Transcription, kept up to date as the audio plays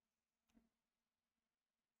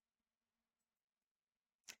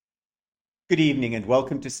Good evening and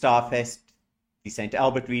welcome to Starfest, the St.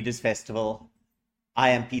 Albert Readers Festival. I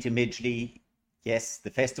am Peter Midgley, yes, the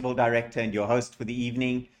festival director and your host for the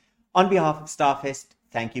evening. On behalf of Starfest,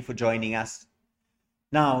 thank you for joining us.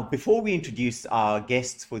 Now, before we introduce our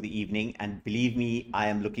guests for the evening, and believe me, I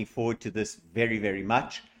am looking forward to this very, very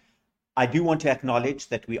much, I do want to acknowledge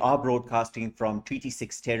that we are broadcasting from Treaty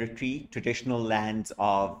 6 territory, traditional lands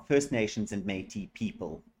of First Nations and Métis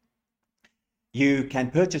people. You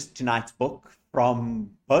can purchase tonight's book from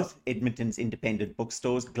both Edmonton's independent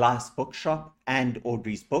bookstores, Glass Bookshop and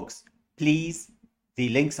Audrey's Books. Please, the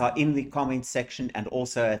links are in the comments section and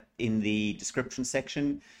also in the description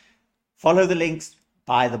section. Follow the links,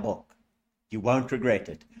 buy the book. You won't regret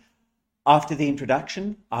it. After the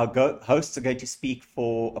introduction, our hosts are going to speak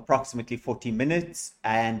for approximately 40 minutes,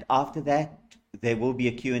 and after that, there will be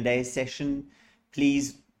a Q&A session.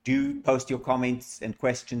 Please do post your comments and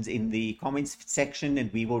questions in the comments section,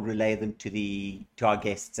 and we will relay them to our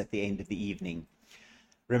guests at the end of the evening.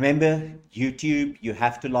 Remember, YouTube, you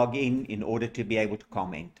have to log in order to be able to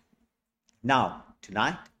comment. Now,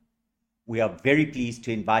 tonight, we are very pleased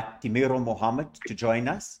to invite Timiro Mohammed to join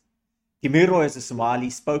us. Timiro is a Somali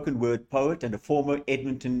spoken word poet and a former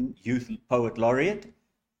Edmonton Youth Poet Laureate.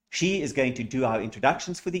 She is going to do our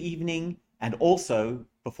introductions for the evening and also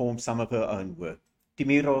perform some of her own work.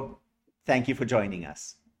 Timiro, thank you for joining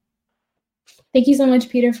us. Thank you so much,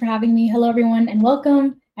 Peter, for having me. Hello, everyone, and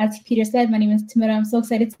welcome. As Peter said, my name is Timiro. I'm so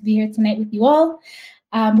excited to be here tonight with you all.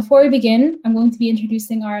 Before we begin, I'm going to be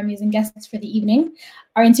introducing our amazing guests for the evening.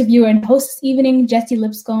 Our interviewer and host this evening, Jesse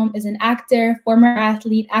Lipscomb, is an actor, former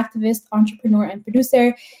athlete, activist, entrepreneur, and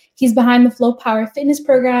producer. He's behind the Flow Power fitness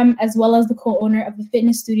program, as well as the co-owner of the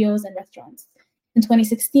fitness studios and restaurants. In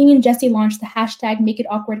 2016, Jesse launched the hashtag Make It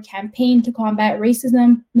Awkward campaign to combat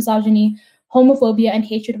racism, misogyny, homophobia, and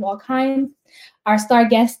hatred of all kinds. Our star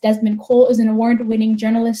guest, Desmond Cole, is an award-winning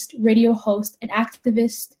journalist, radio host, and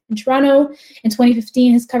activist in Toronto. In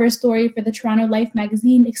 2015, his cover story for the Toronto Life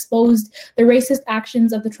magazine exposed the racist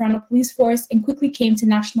actions of the Toronto police force and quickly came to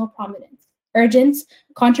national prominence. Urgent,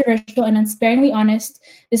 controversial, and unsparingly honest,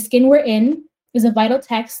 The Skin We're In is a vital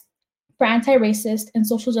text for anti-racist and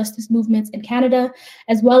social justice movements in Canada,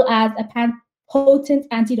 as well as a potent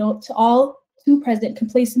antidote to all too present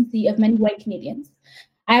complacency of many white Canadians.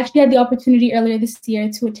 I actually had the opportunity earlier this year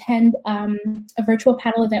to attend a virtual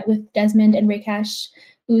panel event with Desmond and Rakesh,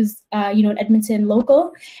 who's an Edmonton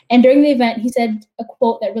local. And during the event, he said a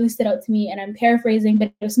quote that really stood out to me, and I'm paraphrasing, but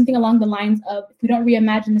it was something along the lines of, if we don't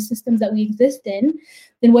reimagine the systems that we exist in,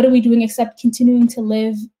 then what are we doing except continuing to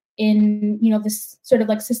live in, this sort of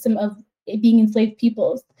like system of being enslaved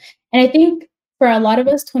peoples? And I think for a lot of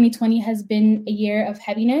us, 2020 has been a year of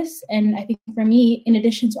heaviness. And I think for me, in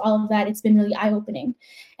addition to all of that, it's been really eye-opening.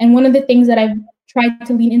 And one of the things that I've tried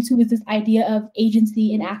to lean into is this idea of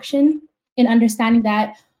agency in action, and understanding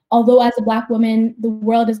that although as a Black woman, the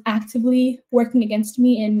world is actively working against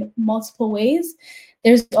me in multiple ways,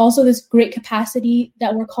 there's also this great capacity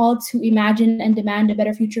that we're called to imagine and demand a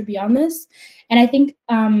better future beyond this. And I think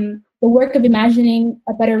the work of imagining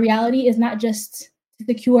a better reality is not just to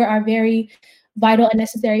secure our very vital and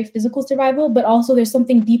necessary physical survival, but also there's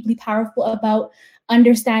something deeply powerful about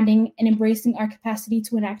understanding and embracing our capacity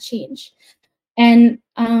to enact change. And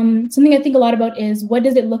something I think a lot about is, what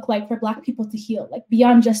does it look like for Black people to heal? Like,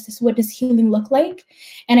 beyond justice, what does healing look like?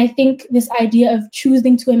 And I think this idea of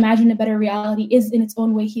choosing to imagine a better reality is in its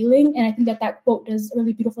own way healing. And I think that quote does a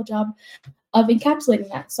really beautiful job of encapsulating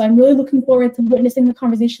that. So I'm really looking forward to witnessing the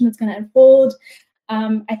conversation that's going to unfold.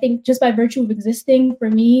 I think just by virtue of existing, for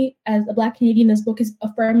me as a Black Canadian, this book is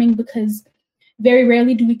affirming, because very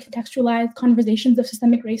rarely do we contextualize conversations of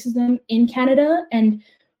systemic racism in Canada. And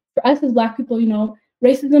for us as Black people,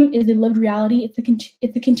 racism is a lived reality.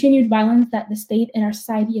 It's a continued violence that the state and our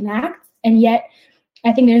society enacts. And yet,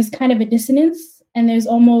 I think there's kind of a dissonance, and there's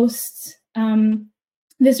almost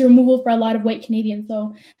this removal for a lot of white Canadians.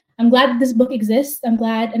 So I'm glad that this book exists. I'm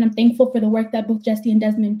glad and I'm thankful for the work that both Jesse and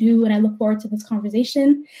Desmond do, and I look forward to this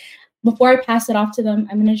conversation. Before I pass it off to them,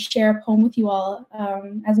 I'm going to share a poem with you all.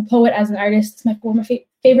 As a poet, as an artist, it's my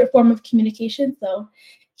favorite form of communication. So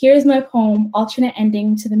here's my poem, alternate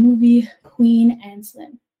ending to the movie Queen and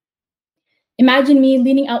Slim. Imagine me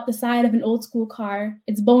leaning out the side of an old school car,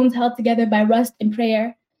 its bones held together by rust and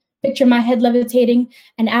prayer. Picture my head levitating,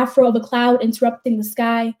 an afro of a cloud interrupting the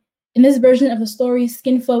sky. In this version of the story,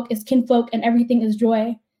 skin folk is kinfolk and everything is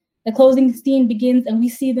joy. The closing scene begins and we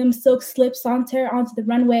see them silk slip saunter onto the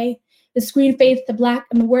runway. The screen fades to black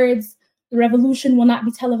and the words, "The revolution will not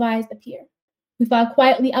be televised," appear. We file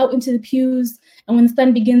quietly out into the pews, and when the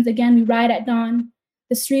sun begins again, we ride at dawn.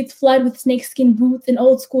 The streets flood with snakeskin boots and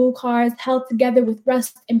old school cars held together with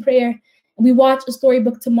rust and prayer. And we watch a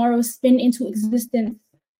storybook tomorrow spin into existence,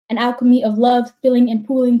 an alchemy of love, spilling and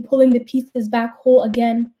pooling, pulling the pieces back whole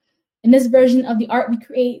again. In this version of the art we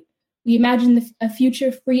create, we imagine a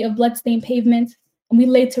future free of bloodstained pavement, and we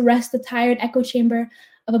lay to rest the tired echo chamber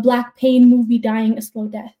of a Black pain movie dying a slow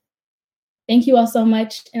death. Thank you all so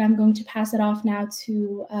much, and I'm going to pass it off now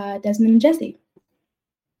to Desmond and Jesse.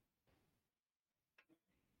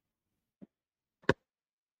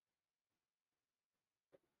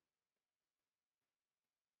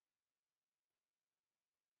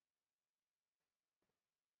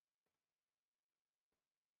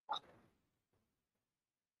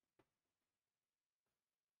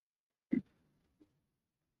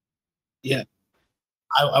 Yeah,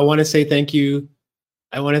 I want to say thank you.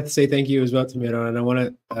 I wanted to say thank you as well to Miron, and I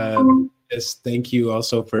want to just thank you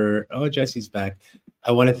also for, Jesse's back.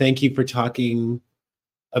 I want to thank you for talking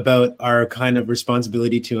about our kind of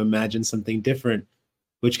responsibility to imagine something different,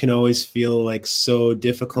 which can always feel like so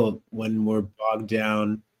difficult when we're bogged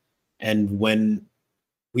down and when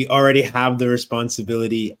we already have the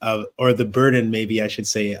responsibility of, or the burden, maybe I should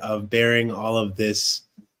say, of bearing all of this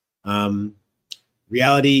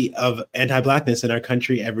reality of anti-Blackness in our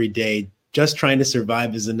country every day. Just trying to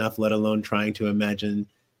survive is enough, let alone trying to imagine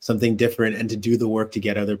something different and to do the work to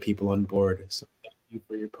get other people on board. So thank you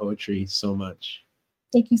for your poetry so much.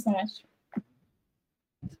 Thank you so much.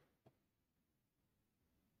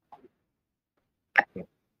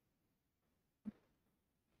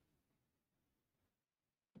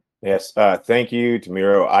 Yes, thank you,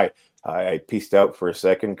 Tamiro. I pieced out for a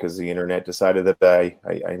second because the internet decided that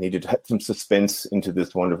I needed to add some suspense into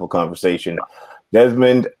this wonderful conversation.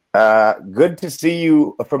 Desmond, good to see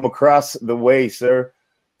you from across the way, sir.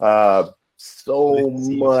 So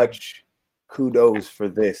much kudos for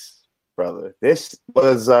this, brother. This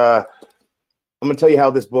was, I'm going to tell you how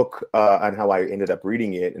this book and how I ended up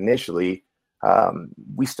reading it initially.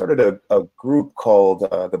 We started a group called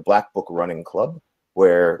the Black Book Running Club,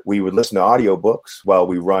 where we would listen to audiobooks while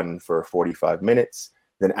we run for 45 minutes.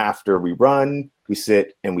 Then after we run, we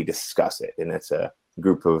sit and we discuss it. And it's a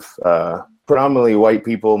group of predominantly white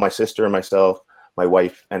people, my sister and myself, my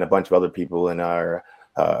wife, and a bunch of other people in our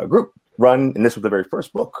group run. And this was the very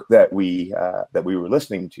first book that we were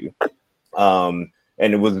listening to.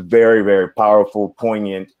 And it was very, very powerful,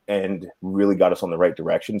 poignant, and really got us on the right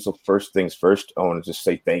direction. So first things first, I want to just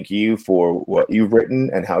say thank you for what you've written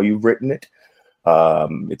and how you've written it.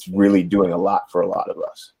 It's really doing a lot for a lot of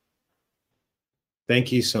us.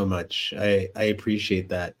 Thank you so much. I appreciate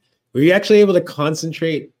that. Were you actually able to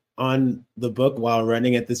concentrate on the book while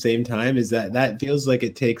running at the same time? Is that feels like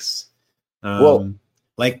it takes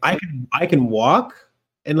like I can walk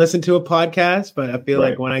and listen to a podcast, but I feel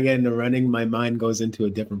like when I get into running, my mind goes into a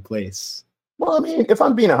different place. Well, I mean, if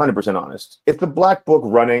I'm being 100% honest, it's the Black Book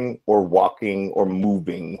Running or Walking or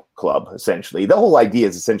Moving Club, essentially. The whole idea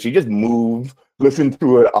is essentially just move, listen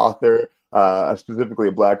to an author, specifically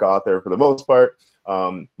a Black author for the most part.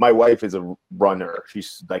 My wife is a runner.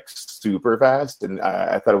 She's like super fast, and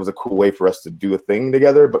I thought it was a cool way for us to do a thing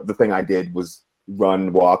together. But the thing I did was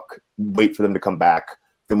run, walk, wait for them to come back.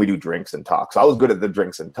 Then we do drinks and talk. So I was good at the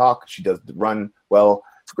drinks and talk. She does the run. Well,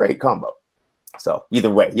 it's a great combo. So either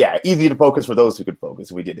way, yeah, easy to focus for those who could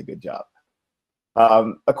focus. We did a good job.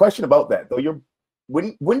 A question about that though.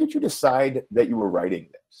 When did you decide that you were writing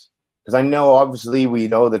this? Because I know obviously we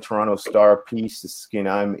know the Toronto Star piece, The Skin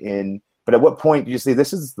I'm In. But at what point did you say,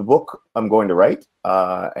 this is the book I'm going to write?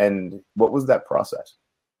 And what was that process?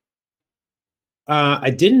 I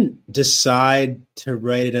didn't decide to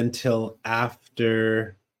write it until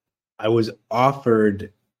after I was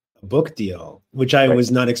offered a book deal, which I was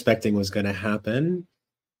not expecting was going to happen.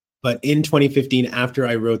 But in 2015, after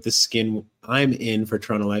I wrote The Skin I'm In for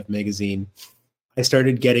Toronto Life magazine, I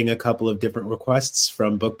started getting a couple of different requests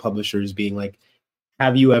from book publishers being like,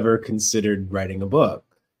 have you ever considered writing a book?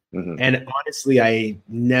 Mm-hmm. And honestly, I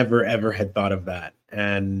never, ever had thought of that.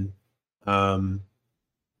 And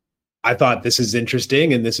I thought this is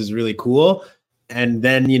interesting and this is really cool. And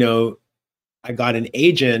then, I got an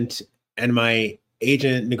agent, and my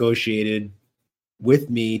agent negotiated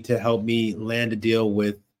with me to help me land a deal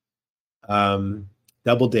with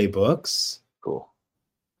Doubleday Books. Cool.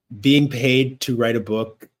 Being paid to write a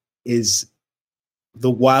book is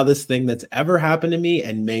the wildest thing that's ever happened to me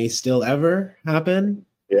and may still ever happen.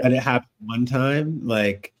 Yeah. But it happened one time,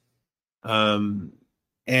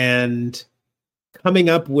 and coming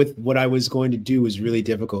up with what I was going to do was really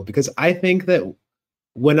difficult, because I think that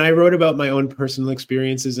when I wrote about my own personal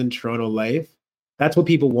experiences in Toronto life, that's what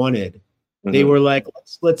people wanted. They were like,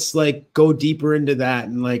 let's like go deeper into that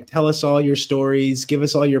and like tell us all your stories, give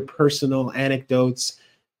us all your personal anecdotes,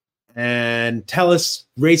 and tell us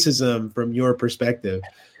racism from your perspective.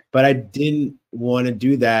 But I didn't want to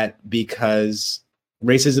do that because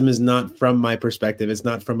racism is not from my perspective. It's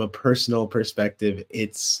not from a personal perspective.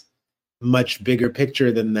 It's much bigger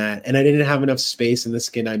picture than that. And I didn't have enough space in the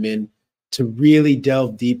skin I'm in to really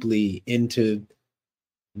delve deeply into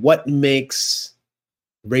what makes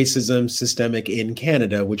racism systemic in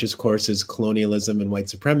Canada, which of course is colonialism and white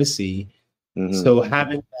supremacy. So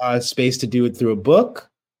having a space to do it through a book,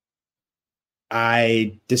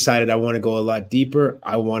 I decided I want to go a lot deeper.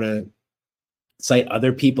 I want to cite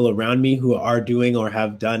other people around me who are doing or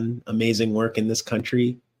have done amazing work in this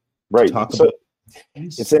country. Right. Talk so about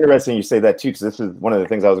it's interesting you say that too, because this is one of the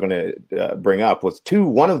things I was going to bring up was two.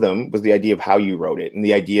 One of them was the idea of how you wrote it, and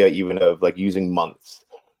the idea even of like using months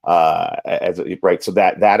right. So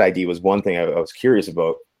that idea was one thing I was curious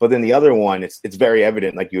about. But then the other one, it's very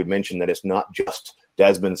evident, like you had mentioned, that it's not just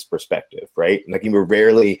Desmond's perspective, right? Like you were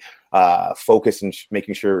rarely focused on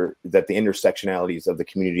making sure that the intersectionalities of the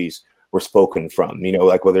communities were spoken from,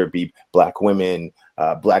 like whether it be Black women,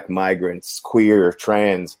 Black migrants, queer,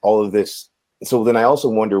 trans, all of this. So then I also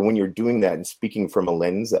wonder, when you're doing that and speaking from a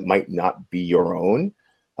lens that might not be your own,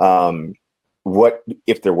 what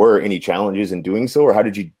if there were any challenges in doing so, or how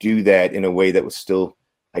did you do that in a way that was still,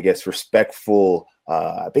 I guess, respectful?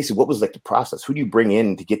 Basically, what was like the process? Who do you bring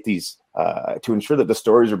in to get these to ensure that the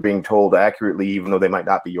stories are being told accurately, even though they might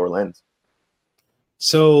not be your lens?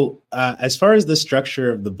 So as far as the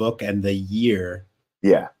structure of the book and the year,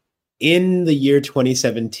 in the year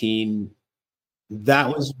 2017, that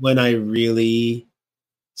was when I really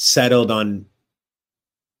settled on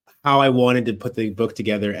how I wanted to put the book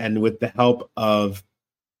together. And with the help of,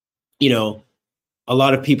 a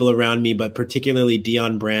lot of people around me, but particularly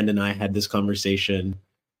Dion Brand and I had this conversation,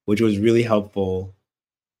 which was really helpful.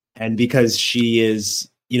 And because she is,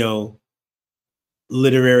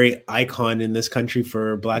 literary icon in this country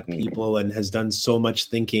for Black people and has done so much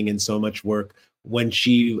thinking and so much work, when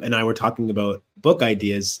she and I were talking about book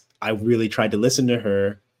ideas, I really tried to listen to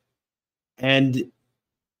her. And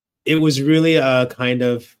it was really a kind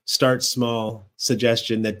of start small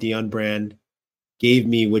suggestion that Dion Brand gave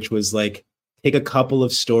me, which was like, take a couple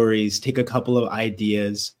of stories, take a couple of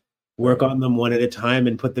ideas, work on them one at a time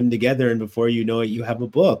and put them together. And before you know it, you have a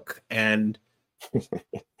book. And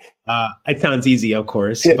it sounds easy, of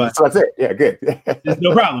course, but so that's it. Yeah, good. There's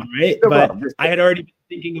no problem, right? No but problem. I had already been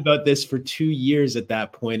thinking about this for 2 years at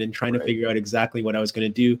that point and trying to figure out exactly what I was going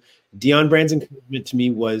to do. Dion Brand's encouragement to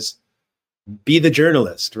me was, be the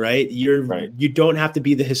journalist, right? You don't have to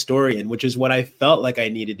be the historian, which is what I felt like I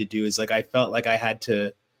needed to do. Is like, I felt like I had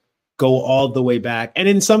to go all the way back. And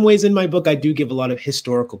in some ways in my book, I do give a lot of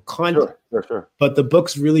historical context, sure. But the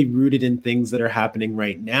book's really rooted in things that are happening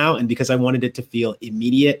right now. And because I wanted it to feel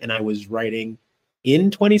immediate and I was writing in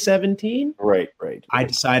 2017, right. I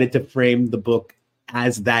decided to frame the book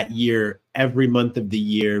as that year, every month of the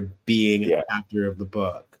year being a chapter of the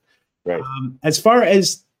book. Right. As far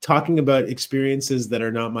as talking about experiences that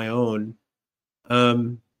are not my own,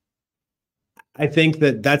 I think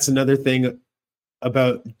that that's another thing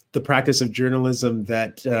about the practice of journalism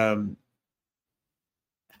that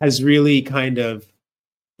has really kind of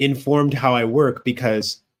informed how I work,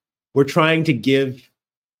 because we're trying to give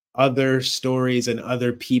other stories and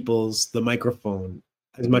other peoples the microphone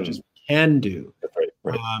as much as we can do.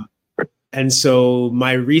 Right. And so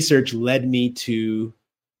my research led me to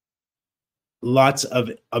lots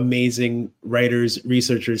of amazing writers,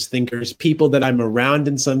 researchers, thinkers, people that I'm around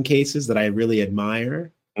in some cases that I really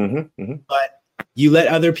admire. But you let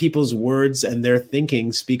other people's words and their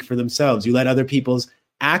thinking speak for themselves. You let other people's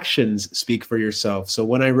actions speak for yourself. So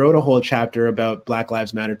when I wrote a whole chapter about Black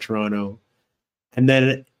Lives Matter Toronto, and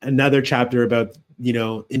then another chapter about,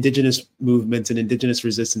 Indigenous movements and Indigenous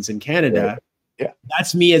resistance in Canada,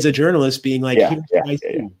 that's me as a journalist being like, here's what I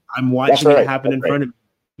see. I'm watching it happen in front of me.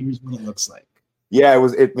 Here's what it looks like. Yeah,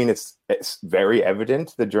 it's very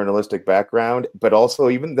evident, the journalistic background, but also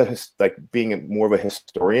even being more of a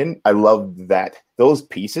historian. I love that those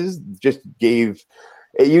pieces just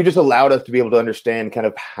allowed us to be able to understand kind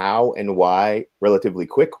of how and why relatively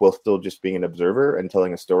quick, while still just being an observer and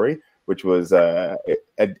telling a story, which was a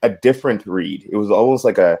different read. It was almost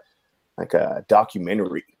like a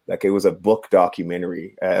documentary, like it was a book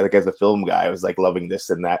documentary. Like as a film guy, I was like loving this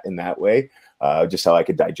and that in that way, just how I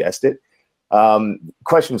could digest it.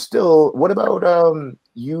 Question still, what about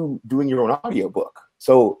you doing your own audiobook?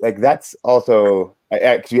 So like that's also,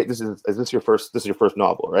 is this your first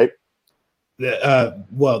novel, right?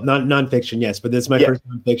 Well, not nonfiction, yes, but this is my first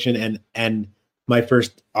nonfiction and my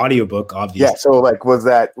first audiobook, obviously. Yeah. So like,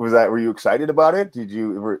 were you excited about it?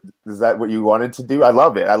 Is that what you wanted to do? I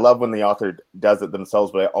love it. I love when the author does it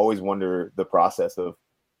themselves, but I always wonder the process of,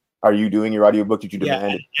 are you doing your audiobook? Did you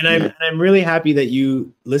demand it? And I'm really happy that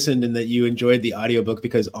you listened and that you enjoyed the audiobook,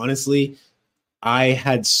 because honestly, I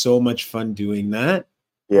had so much fun doing that.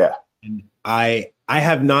 Yeah. And I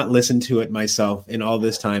have not listened to it myself in all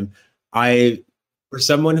this time. For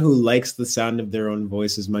someone who likes the sound of their own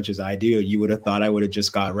voice as much as I do, you would have thought I would have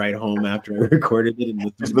just got right home after I recorded it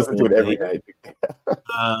and just listen to it every night.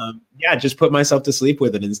 Just put myself to sleep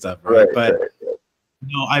with it and stuff. Right. But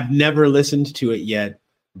no, I've never listened to it yet.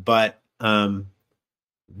 But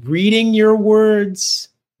reading your words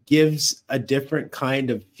gives a different kind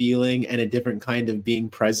of feeling and a different kind of being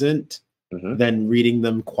present than reading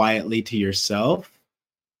them quietly to yourself.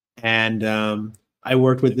 And I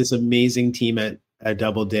worked with this amazing team at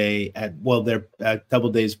Doubleday.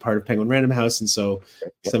 Doubleday is part of Penguin Random House, and so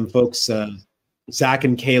some folks, Zach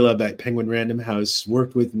and Caleb at Penguin Random House,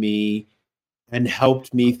 worked with me and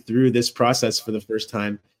helped me through this process for the first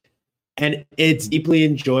time. And it's deeply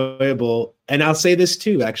enjoyable. And I'll say this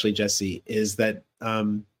too, actually, Jesse, is that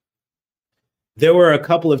there were a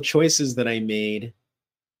couple of choices that I made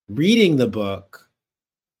reading the book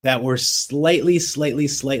that were slightly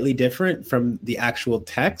different from the actual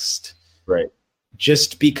text. Right.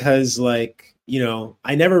 Just because, like,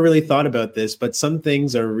 I never really thought about this, but some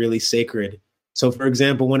things are really sacred. So, for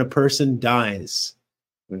example, when a person dies,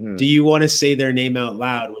 do you want to say their name out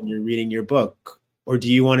loud when you're reading your book? Or do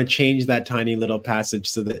you want to change that tiny little passage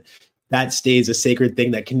so that that stays a sacred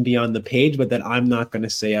thing that can be on the page, but that I'm not going to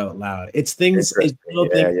say out loud? It's things, little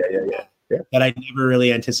things that I never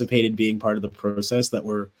really anticipated being part of the process that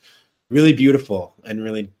were really beautiful and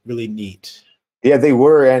really, really neat. Yeah, they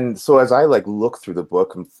were. And so as I look through the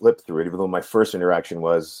book and flip through it, even though my first interaction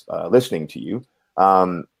was listening to you,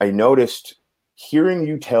 I noticed hearing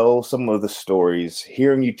you tell some of the stories,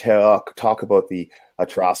 hearing you talk about the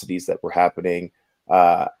atrocities that were happening,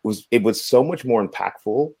 it was so much more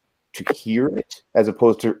impactful to hear it as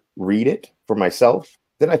opposed to read it for myself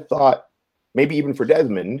than I thought. Maybe even for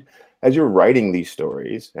Desmond, as you're writing these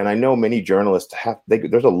stories, and I know many journalists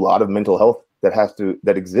there's a lot of mental health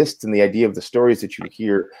that exists in the idea of the stories that you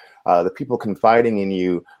hear, the people confiding in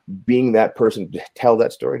you, being that person to tell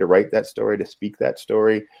that story, to write that story, to speak that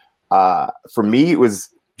story. For me, it was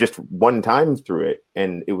just one time through it,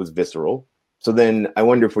 and it was visceral. So then I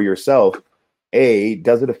wonder for yourself,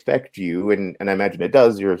 does it affect you? And I imagine it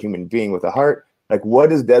does. You're a human being with a heart. Like, what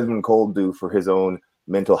does Desmond Cole do for his own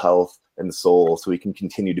mental health and soul so he can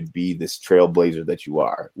continue to be this trailblazer that you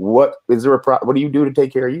are? What do you do to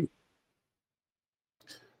take care of you?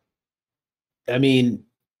 I mean,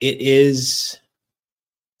 it is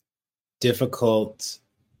difficult.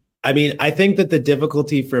 I mean, I think that the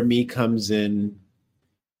difficulty for me comes in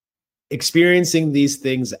experiencing these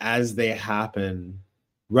things as they happen.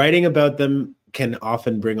 Writing about them can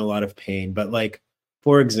often bring a lot of pain. But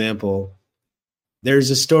for example, there's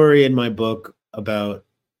a story in my book about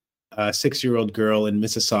a 6-year-old girl in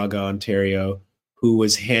Mississauga, Ontario, who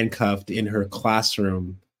was handcuffed in her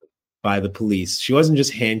classroom by the police. She wasn't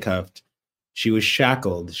just handcuffed. She was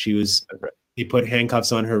shackled. They put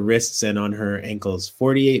handcuffs on her wrists and on her ankles.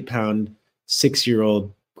 48-pound,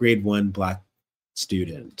 6-year-old grade 1 Black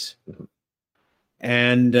student.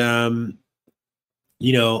 And,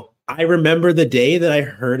 I remember the day that I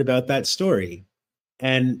heard about that story,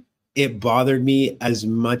 and it bothered me as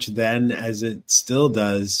much then as it still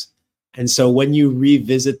does. And so when you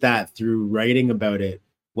revisit that through writing about it,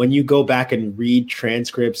 when you go back and read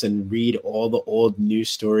transcripts and read all the old news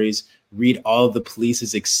stories, read all of the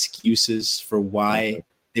police's excuses for why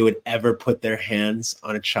they would ever put their hands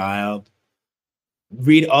on a child,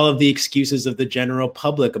 read all of the excuses of the general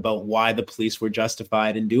public about why the police were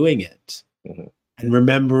justified in doing it. And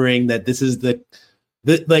remembering that this is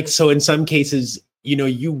so in some cases,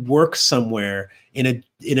 you work somewhere in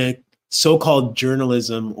a so-called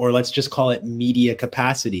journalism, or let's just call it media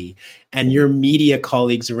capacity, and your media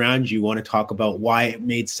colleagues around you want to talk about why it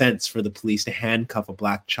made sense for the police to handcuff a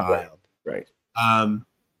Black child. Right.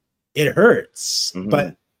 It hurts,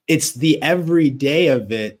 but it's the everyday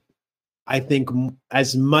of it. I think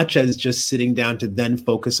as much as just sitting down to then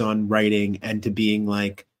focus on writing and to being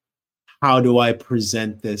like, how do I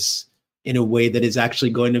present this in a way that is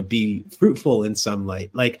actually going to be fruitful in some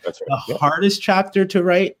light? The hardest chapter to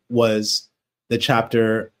write was the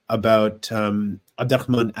chapter about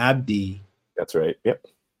Abdurrahman Abdi. That's right. Yep.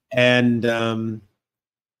 And,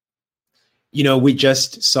 we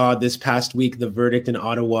just saw this past week the verdict in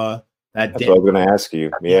Ottawa that That's day. what I was going to ask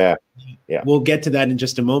you. Yeah. Yeah. We'll get to that in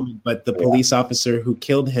just a moment. But the police officer who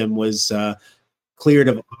killed him was cleared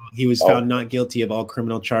of. He was found not guilty of all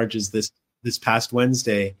criminal charges this past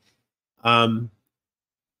Wednesday.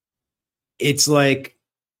 It's like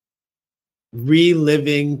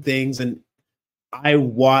reliving things, and I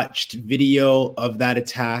watched video of that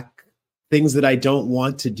attack, things that I don't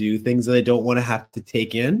want to do, things that I don't want to have to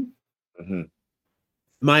take in. Mm-hmm.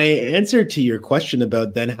 My answer to your question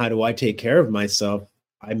about then how do I take care of myself?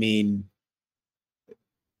 I mean,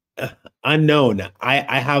 unknown.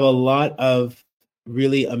 I have a lot of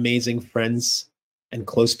really amazing friends and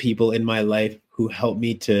close people in my life who help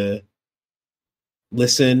me to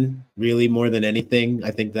listen really more than anything.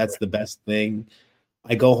 I think that's the best thing.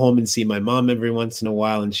 I go home and see my mom every once in a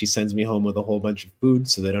while, and she sends me home with a whole bunch of food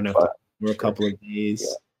so they don't have to for a couple of days.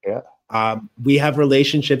 Yeah. We have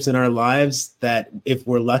relationships in our lives that, if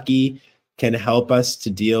we're lucky, can help us to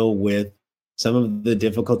deal with some of the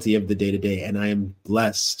difficulty of the day-to-day. And I am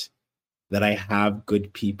blessed that I have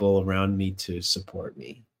good people around me to support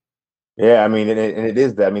me. Yeah, I mean, and it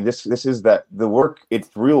is that. I mean, this is that the work. It's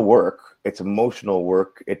real work. It's emotional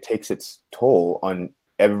work. It takes its toll on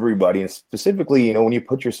everybody, and specifically, you know, when you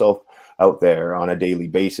put yourself out there on a daily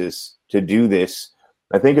basis to do this,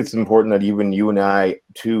 I think it's important that even you and I,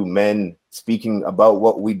 two men, speaking about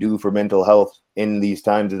what we do for mental health in these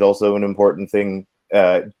times is also an important thing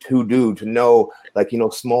to do, to know, like, you know,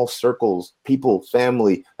 small circles, people,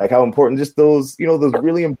 family, like how important just those, you know, those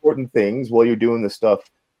really important things while you're doing this stuff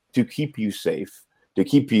to keep you safe, to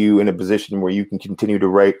keep you in a position where you can continue to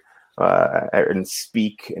write and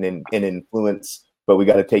speak and influence. But we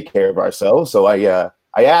got to take care of ourselves. So I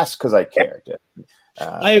ask because I care.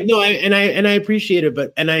 I appreciate it,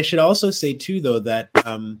 but I should also say too, though, that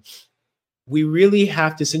we really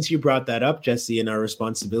have to, since you brought that up, Jesse, and our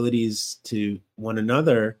responsibilities to one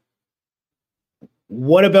another.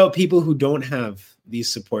 What about people who don't have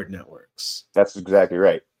these support networks? That's exactly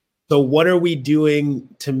right. So what are we doing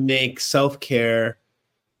to make self-care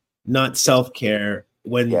not self-care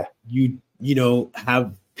when you know,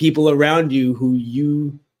 have people around you who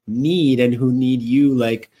you need and who need you?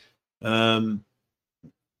 Like,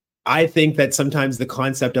 I think that sometimes the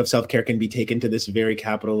concept of self-care can be taken to this very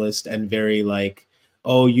capitalist and very like,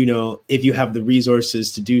 oh, you know, if you have the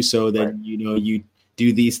resources to do so, then, you know, you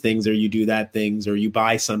do these things or you do that things or you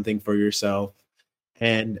buy something for yourself.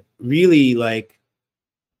 And really, like,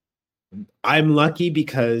 I'm lucky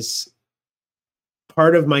because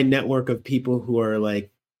part of my network of people who are like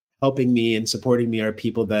helping me and supporting me are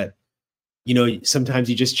people that, you know, sometimes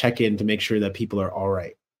you just check in to make sure that people are all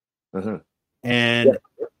right. Mm-hmm. And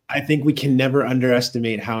I think we can never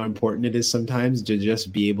underestimate how important it is sometimes to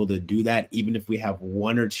just be able to do that, even if we have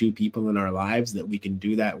one or two people in our lives that we can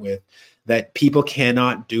do that with, that people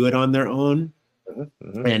cannot do it on their own.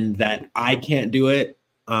 Mm-hmm. And that I can't do it.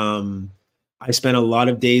 I spent a lot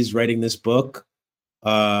of days writing this book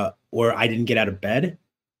where I didn't get out of bed.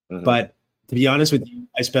 Mm-hmm. But to be honest with you,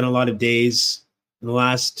 I spent a lot of days in the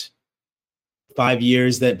last 5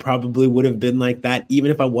 years that probably would have been like that,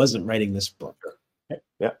 even if I wasn't writing this book.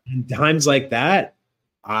 Yeah. And times like that,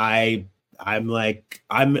 I'm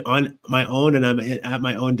on my own and I'm at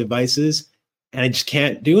my own devices and I just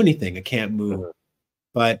can't do anything. I can't move. Mm-hmm.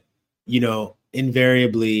 But, you know,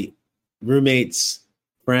 invariably, roommates,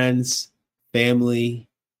 friends, family,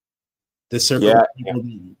 the circle of people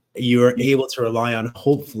that you are able to rely on,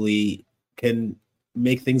 hopefully can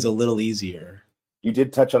make things a little easier. You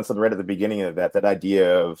did touch on something right at the beginning of that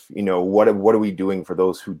idea of, you know, what are we doing for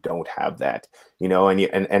those who don't have that, you know,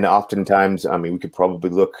 and oftentimes, I mean, we could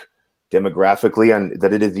probably look demographically on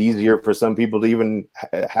that it is easier for some people to even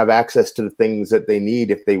have access to the things that they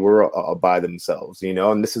need if they were by themselves, you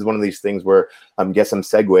know, and this is one of these things where I guess I'm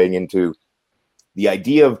segueing into the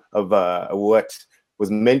idea of what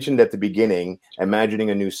was mentioned at the beginning,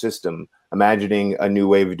 imagining a new system, imagining a new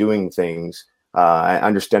way of doing things,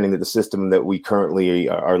 understanding that the system that we currently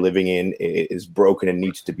are living in is broken and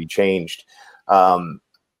needs to be changed.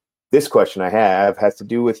 This question I have has to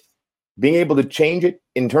do with being able to change it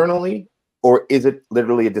internally, or is it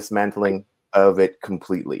literally a dismantling of it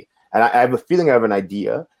completely? And I have a feeling I have an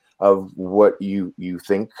idea of what you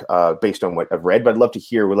think based on what I've read, but I'd love to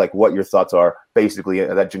hear what your thoughts are, basically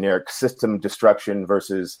that generic system destruction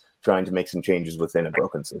versus trying to make some changes within a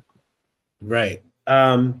broken system. Right.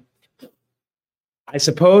 I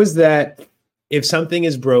suppose that if something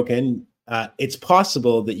is broken, it's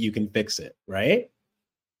possible that you can fix it, right?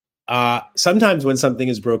 Sometimes when something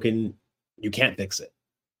is broken, you can't fix it.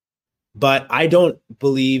 But I don't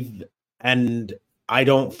believe, and I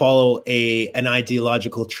don't follow an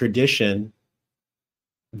ideological tradition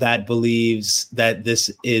that believes that this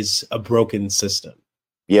is a broken system.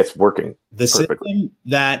 Yeah, it's working. The perfectly. system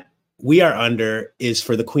that we are under is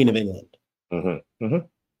for the Queen of England. Mm-hmm. Mm-hmm.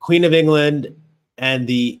 Queen of England and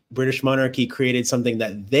the British monarchy created something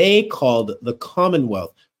that they called the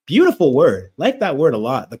Commonwealth. Beautiful word. Like that word a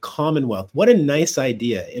lot. The Commonwealth. What a nice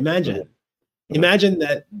idea. Imagine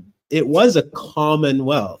that it was a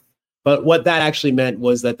commonwealth. But what that actually meant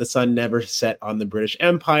was that the sun never set on the British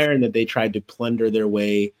Empire and that they tried to plunder their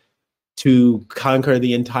way to conquer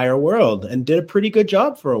the entire world and did a pretty good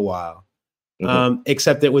job for a while.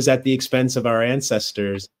 Except it was at the expense of our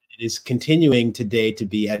ancestors. It is continuing today to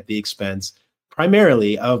be at the expense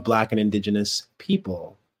primarily of Black and Indigenous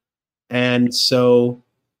people. And so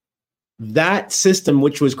that system,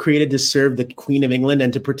 which was created to serve the Queen of England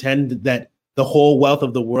and to pretend that the whole wealth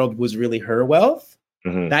of the world was really her wealth,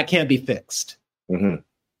 that can't be fixed.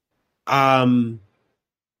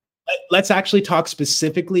 Let's actually talk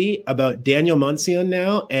specifically about Daniel Monsión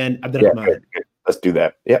now and Abdirahman. Yeah, let's do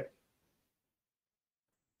that. Yep.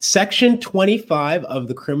 Section 25 of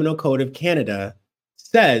the Criminal Code of Canada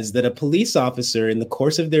says that a police officer in the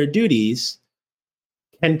course of their duties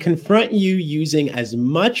can confront you using as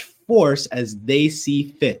much force as they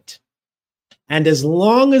see fit. And as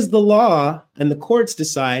long as the law and the courts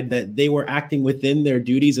decide that they were acting within their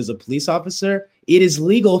duties as a police officer, it is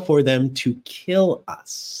legal for them to kill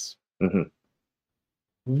us.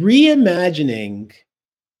 Reimagining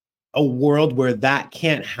a world where that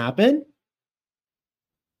can't happen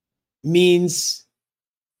means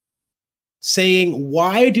saying,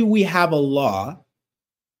 why do we have a law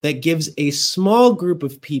that gives a small group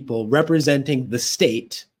of people representing the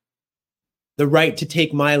state the right to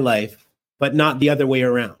take my life, but not the other way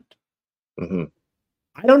around?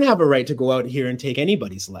 I don't have a right to go out here and take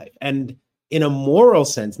anybody's life. And in a moral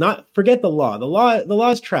sense, not forget the law. The law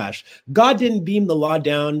is trash. God didn't beam the law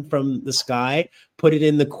down from the sky, put it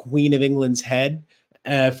in the Queen of England's head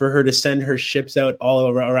for her to send her ships out all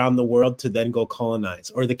around the world to then go colonize,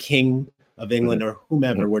 or the King of England or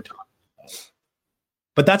whomever we're talking about.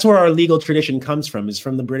 But that's where our legal tradition comes from, is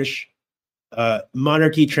from the British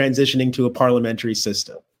monarchy transitioning to a parliamentary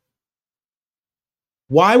system.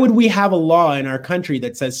 Why would we have a law in our country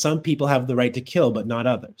that says some people have the right to kill, but not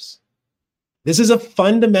others? This is a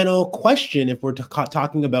fundamental question if we're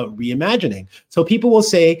talking about reimagining. So people will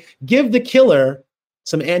say, give the killer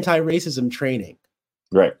some anti-racism training.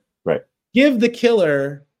 Right. Give the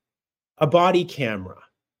killer a body camera.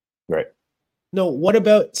 Right. No, what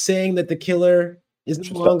about saying that the killer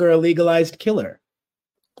is no longer a legalized killer?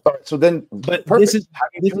 All right, so then, but perfect. This is how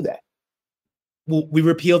do you do that? Well, we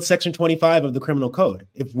repealed Section 25 of the Criminal Code.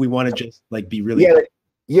 If we want to just be really,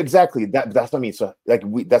 yeah, exactly. That's what I mean. So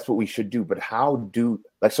that's what we should do. But how do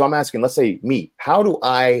so I'm asking, let's say me, how do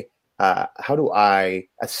I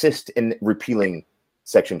assist in repealing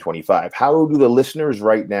Section 25? How do the listeners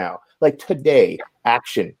right now, today,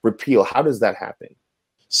 action, repeal, how does that happen?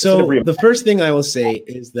 So the first thing I will say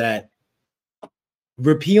is that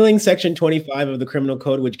repealing Section 25 of the Criminal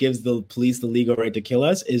Code, which gives the police the legal right to kill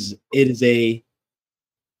us, is a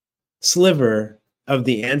sliver of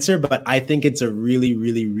the answer, but I think it's a really,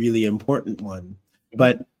 really, really important one.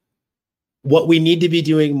 But what we need to be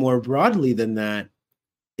doing more broadly than that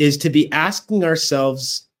is to be asking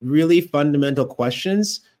ourselves really fundamental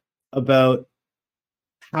questions about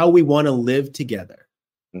how we want to live together.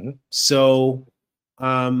 So,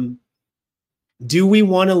 do we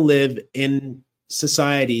want to live in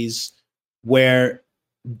societies where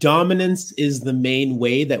dominance is the main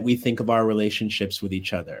way that we think of our relationships with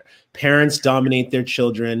each other? Parents dominate their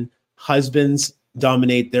children, husbands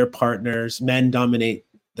dominate their partners, men dominate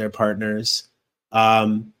their partners.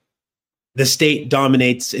 The state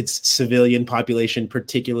dominates its civilian population,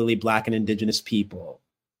 particularly Black and Indigenous people.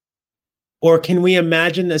 Or can we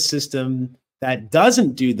imagine a system that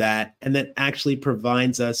doesn't do that and that actually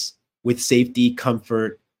provides us with safety,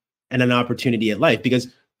 comfort, and an opportunity at life? Because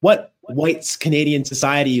what white Canadian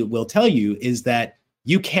society will tell you is that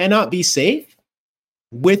you cannot be safe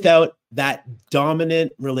without that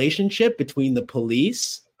dominant relationship between the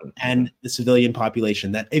police and the civilian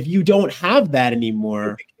population. That if you don't have that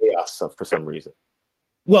anymore, chaos for some reason.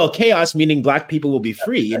 Well, chaos meaning Black people will be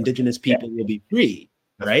free, Indigenous people will be free,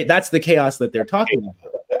 right? That's the chaos that they're talking about.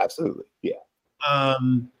 Absolutely, yeah.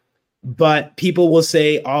 But people will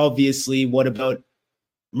say, obviously, what about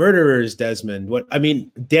murderers, Desmond?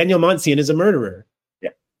 Daniel Monsión is a murderer. Yeah.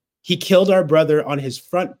 He killed our brother on his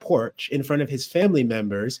front porch in front of his family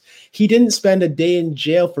members. He didn't spend a day in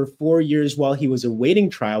jail for 4 years while he was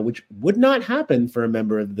awaiting trial, which would not happen for a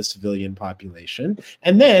member of the civilian population.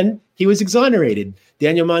 And then he was exonerated.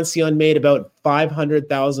 Daniel Mancion made about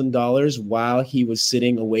 $500,000 while he was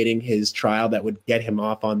sitting awaiting his trial that would get him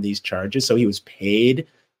off on these charges. So he was paid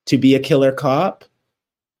to be a killer cop.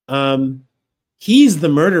 He's the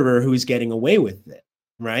murderer who's getting away with it,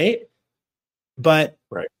 right? But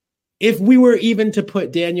if we were even to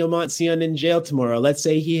put Daniel Mancion in jail tomorrow, let's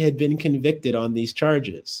say he had been convicted on these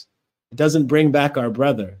charges, it doesn't bring back our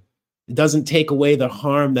brother. It doesn't take away the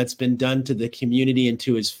harm that's been done to the community and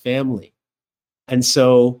to his family. And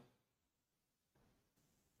so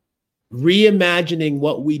reimagining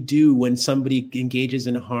what we do when somebody engages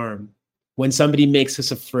in harm, when somebody makes us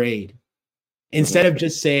afraid, instead of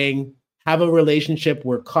just saying, have a relationship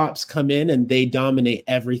where cops come in and they dominate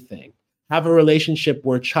everything. Have a relationship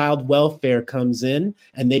where child welfare comes in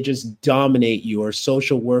and they just dominate you, or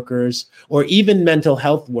social workers, or even mental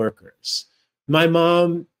health workers. My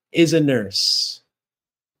mom is a nurse,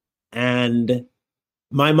 and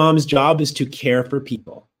my mom's job is to care for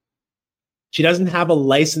people. She doesn't have a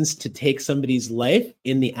license to take somebody's life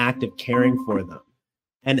in the act of caring for them.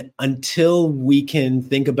 And until we can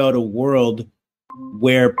think about a world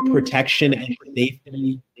where protection and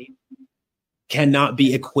safety cannot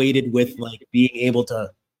be equated with like being able to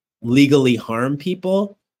legally harm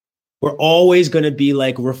people, we're always going to be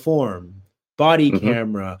like reform, body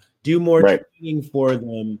camera, do more training for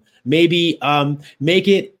them. Maybe make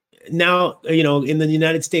it now, in the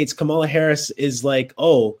United States, Kamala Harris is like,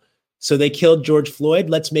 oh, so they killed George Floyd.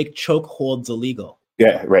 Let's make chokeholds illegal.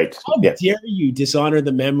 Yeah, right. How dare you dishonor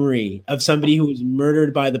the memory of somebody who was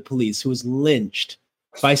murdered by the police, who was lynched,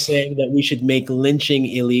 by saying that we should make lynching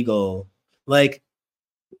illegal? Like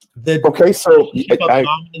dominance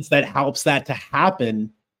that helps that to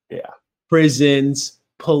happen. Yeah. Prisons,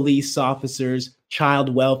 police officers,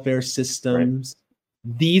 child welfare systems.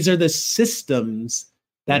 Right. These are the systems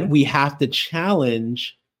that we have to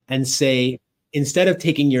challenge and say, instead of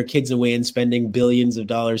taking your kids away and spending billions of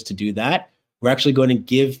dollars to do that, we're actually going to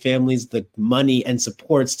give families the money and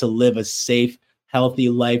supports to live a safe, healthy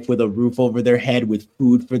life with a roof over their head, with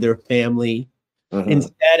food for their family,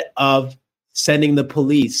 instead of sending the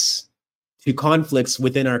police to conflicts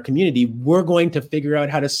within our community. We're going to figure out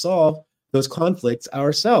how to solve those conflicts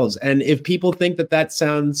ourselves. And if people think that that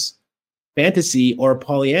sounds fantasy or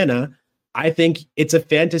Pollyanna, I think it's a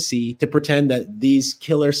fantasy to pretend that these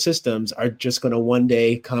killer systems are just going to one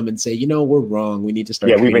day come and say, we're wrong. We need to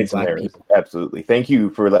start treating black people. Absolutely. Thank you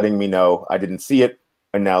for letting me know. I didn't see it.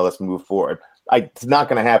 And now let's move forward. It's not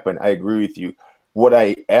going to happen. I agree with you. What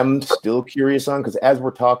I am still curious on, because as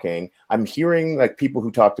we're talking, I'm hearing like people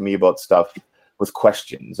who talk to me about stuff with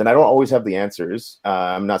questions, and I don't always have the answers.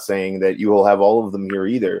 I'm not saying that you will have all of them here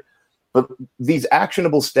either, but these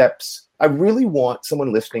actionable steps, I really want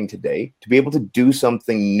someone listening today to be able to do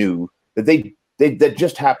something new that that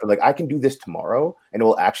just happened. Like, I can do this tomorrow and it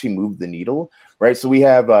will actually move the needle, right? So we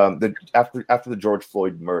have after the George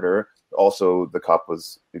Floyd murder, also the cop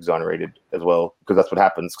was exonerated as well, because that's what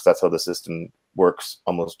happens, because that's how the system works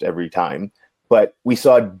almost every time. But we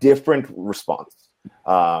saw a different response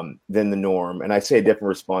than the norm, and I say a different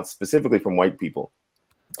response specifically from white people,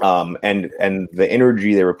 and the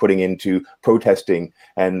energy they were putting into protesting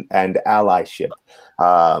and allyship.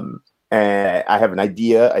 And I have an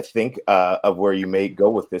idea, I think, of where you may go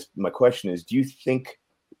with this. My question is, do you think,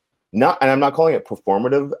 and I'm not calling it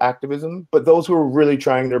performative activism, but those who are really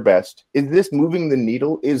trying their best, is this moving the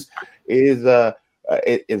needle? Is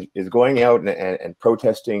going out and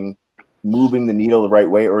protesting moving the needle the right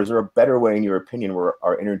way, or is there a better way, in your opinion, where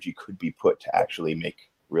our energy could be put to actually make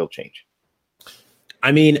real change?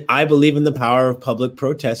 I mean, I believe in the power of public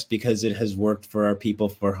protest because it has worked for our people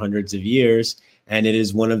for hundreds of years, and it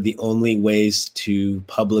is one of the only ways to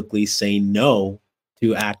publicly say no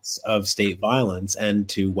to acts of state violence and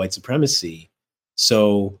to white supremacy.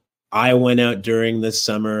 So I went out during the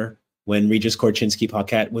summer when Regis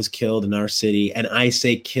Korchinski-Paquette was killed in our city. And I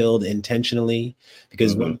say killed intentionally,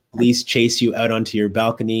 because when police chase you out onto your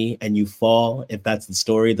balcony and you fall, if that's the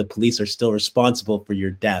story, the police are still responsible for your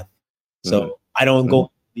death. So I don't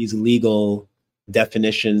go these legal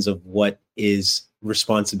definitions of what is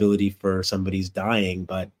responsibility for somebody's dying.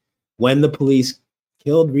 But when the police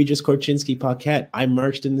killed Regis Korchinski-Paquette, I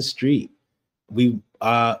marched in the street. We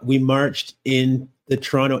marched in the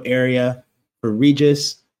Toronto area for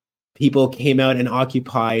Regis. People came out and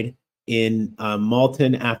occupied in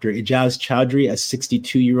Malton after Ijaz Chowdhury, a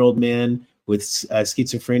 62-year-old man with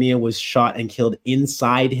schizophrenia, was shot and killed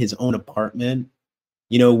inside his own apartment.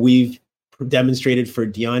 we've demonstrated for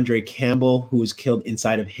DeAndre Campbell, who was killed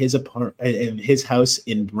inside of his house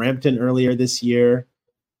in Brampton earlier this year.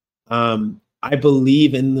 I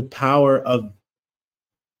believe in the power of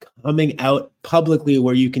coming out publicly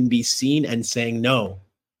where you can be seen and saying no.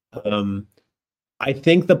 I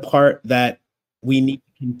think the part that we need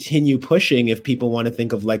to continue pushing, if people want to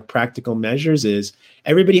think of like practical measures, is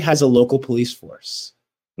everybody has a local police force.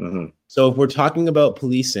 Mm-hmm. So if we're talking about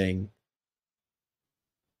policing,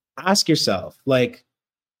 ask yourself, like,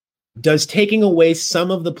 does taking away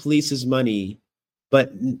some of the police's money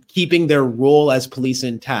but keeping their role as police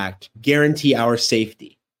intact guarantee our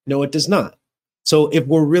safety? No, it does not. So if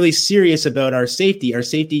we're really serious about our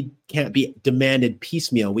safety can't be demanded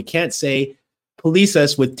piecemeal. We can't say, police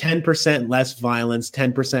us with 10% less violence,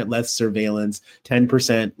 10% less surveillance,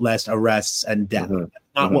 10% less arrests and death. Mm-hmm.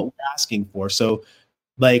 That's not what we're asking for. So,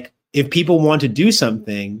 like, if people want to do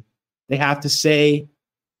something, they have to say,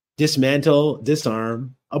 dismantle,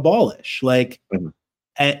 disarm, abolish. Like,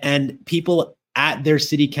 and people at their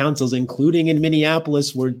city councils, including in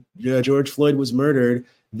Minneapolis, where George Floyd was murdered,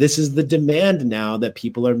 this is the demand now that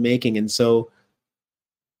people are making. And so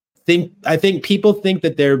I think people think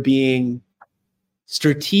that they're being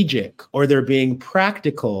strategic or they're being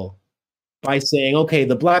practical by saying, okay,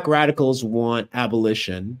 the Black radicals want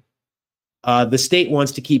abolition. The state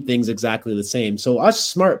wants to keep things exactly the same. So us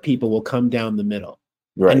smart people will come down the middle.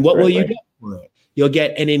 Right, and what will you right. get for it? You'll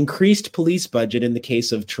get an increased police budget in the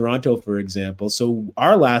case of Toronto, for example. So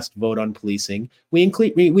our last vote on policing, we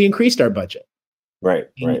increased our budget. Right,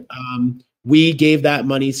 and, right. We gave that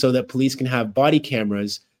money so that police can have body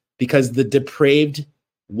cameras, because the depraved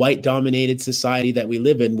white-dominated society that we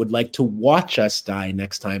live in would like to watch us die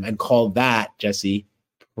next time and call that, Jesse,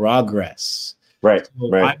 progress. Right, So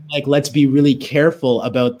right. I'm like, let's be really careful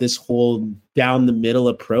about this whole down the middle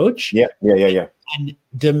approach. Yeah. And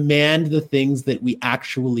demand the things that we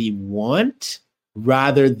actually want,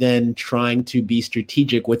 rather than trying to be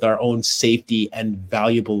strategic with our own safety and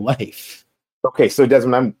valuable life. Okay, so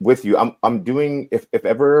Desmond, I'm with you. I'm doing, if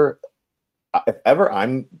ever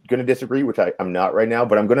I'm going to disagree, which I'm not right now,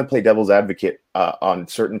 but I'm going to play devil's advocate on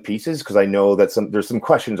certain pieces, because I know that there's some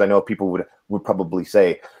questions I know people would probably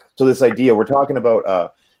say. So this idea we're talking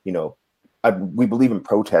about, we believe in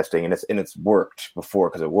protesting, and it's worked before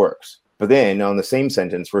because it works. But then on the same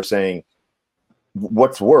sentence, we're saying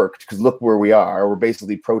what's worked, because look where we are. We're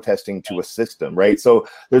basically protesting to a system, right? So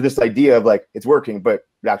there's this idea of like, it's working, but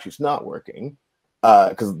actually it's not working,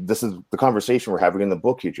 because this is the conversation we're having in the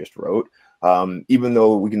book you just wrote. Even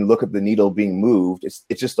though we can look at the needle being moved, it's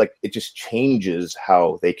just like, it just changes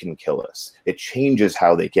how they can kill us. It changes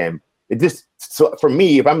how they can. So for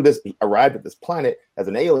me, if I'm arrived at this planet as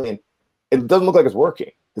an alien, it doesn't look like it's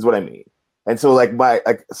working, is what I mean. And so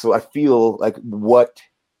so I feel like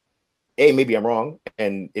maybe I'm wrong,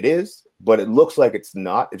 and it is, but it looks like it's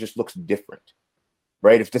not. It just looks different,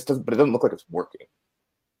 right? But it doesn't look like it's working.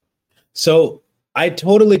 So I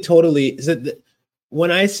totally. When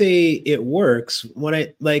I say it works,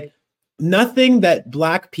 nothing that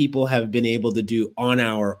Black people have been able to do on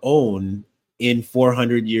our own in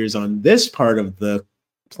 400 years on this part of the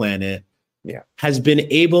planet, has been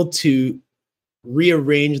able to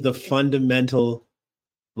rearrange the fundamental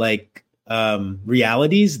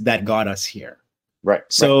realities that got us here. Right.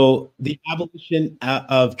 So the abolition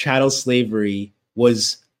of chattel slavery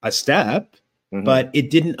was a step, but it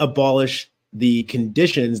didn't abolish the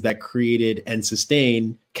conditions that created and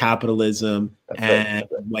sustained capitalism and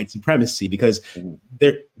white supremacy, because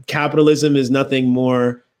capitalism is nothing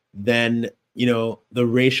more than, the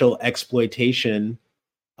racial exploitation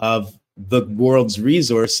of the world's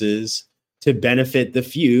resources to benefit the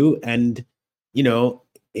few. And,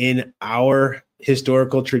 in our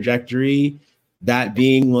historical trajectory, that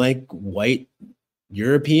being like white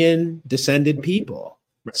European descended people.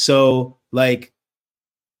 So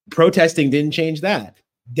protesting didn't change that.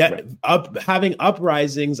 Having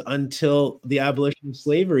uprisings until the abolition of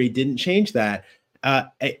slavery didn't change that.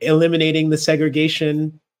 Eliminating the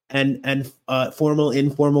segregation and formal,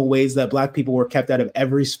 informal ways that Black people were kept out of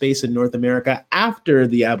every space in North America after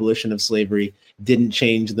the abolition of slavery didn't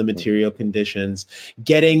change the material conditions.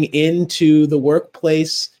 Getting into the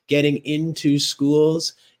workplace, getting into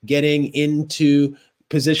schools, getting into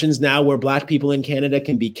positions now where Black people in Canada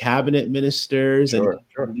can be cabinet ministers and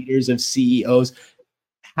leaders of CEOs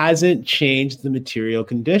hasn't changed the material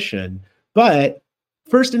condition. But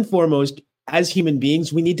first and foremost, as human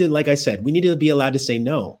beings, we need to, like I said, we need to be allowed to say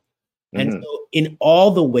no. And so in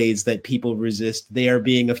all the ways that people resist, they are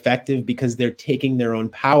being effective because they're taking their own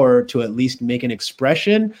power to at least make an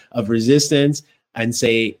expression of resistance and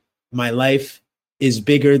say, my life is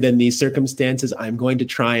bigger than these circumstances. I'm going to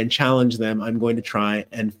try and challenge them. I'm going to try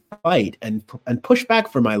and fight and push back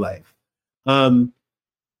for my life. The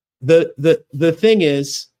thing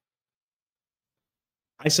is,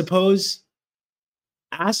 I suppose,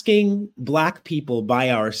 asking Black people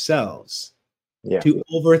by ourselves to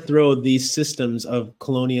overthrow these systems of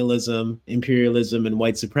colonialism, imperialism, and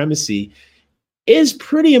white supremacy is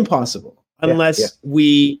pretty impossible unless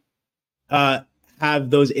we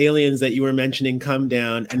have those aliens that you were mentioning come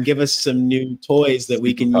down and give us some new toys that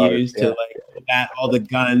we can use to combat all the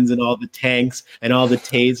guns and all the tanks and all the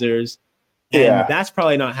tasers. And that's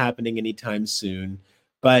probably not happening anytime soon.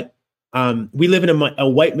 But we live in a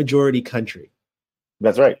white majority country.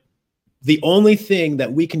 That's right. The only thing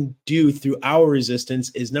that we can do through our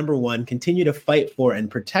resistance is, number one, continue to fight for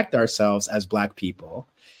and protect ourselves as Black people,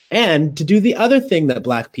 and to do the other thing that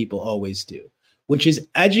Black people always do, which is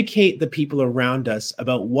educate the people around us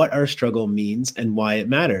about what our struggle means and why it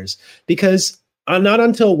matters. Because not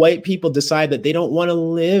until white people decide that they don't want to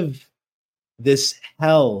live this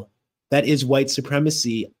hell that is white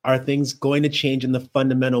supremacy are things going to change in the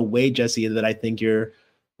fundamental way, Jesse, that I think you're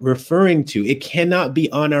referring to. It cannot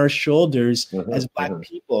be on our shoulders as Black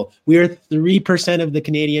people. We are 3% of the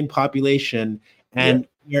Canadian population, and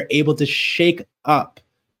we are able to shake up,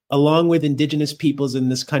 along with Indigenous peoples in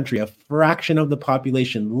this country, a fraction of the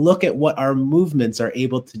population. Look at what our movements are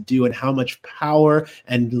able to do and how much power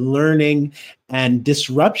and learning and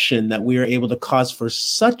disruption that we are able to cause for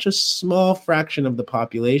such a small fraction of the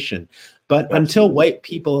population. But until white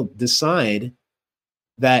people decide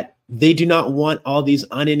that they do not want all these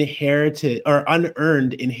uninherited or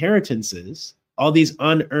unearned inheritances, all these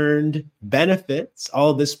unearned benefits,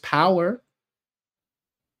 all this power,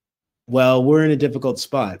 well, we're in a difficult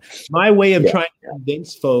spot. My way of trying to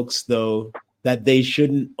convince folks, though, that they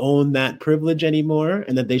shouldn't own that privilege anymore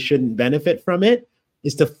and that they shouldn't benefit from it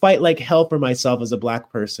is to fight like hell for myself as a Black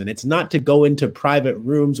person. It's not to go into private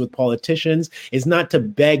rooms with politicians. It's not to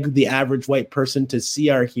beg the average white person to see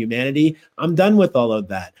our humanity. I'm done with all of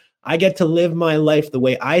that. I get to live my life the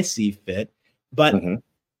way I see fit, but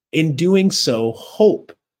in doing so,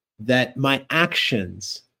 hope that my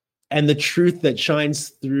actions and the truth that shines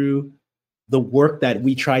through the work that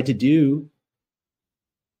we try to do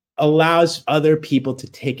allows other people to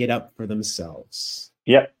take it up for themselves.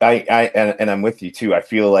 Yeah, and I'm with you too. I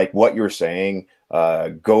feel like what you're saying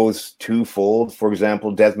goes twofold. For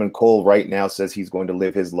example, Desmond Cole right now says he's going to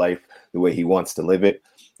live his life the way he wants to live it.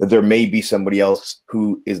 There may be somebody else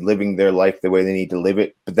who is living their life the way they need to live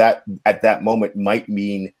it, but that at that moment might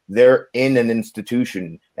mean they're in an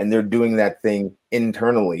institution and they're doing that thing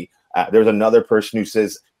internally. There's another person who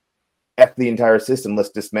says, F the entire system, let's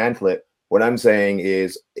dismantle it. What I'm saying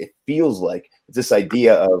is it feels like it's this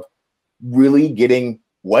idea of really getting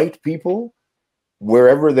white people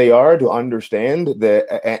wherever they are to understand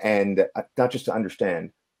and not just to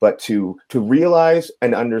understand, but to realize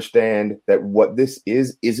and understand that what this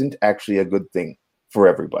isn't actually a good thing for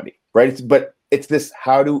everybody, right? But it's this,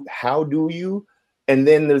 how do you? And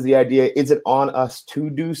then there's the idea, is it on us to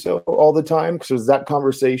do so all the time? Because there's that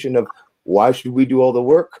conversation of why should we do all the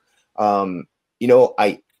work? I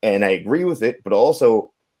agree with it, but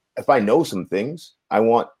also if I know some things, I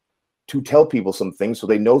want to tell people some things so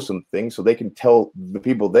they know some things, so they can tell the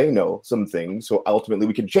people they know some things, so ultimately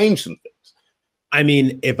we can change some things. I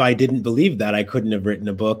mean, if I didn't believe that, I couldn't have written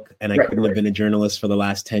a book, and I couldn't have been a journalist for the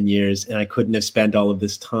last 10 years, and I couldn't have spent all of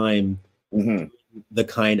this time the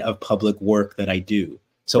kind of public work that I do.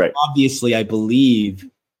 So obviously, I believe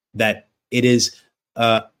that it is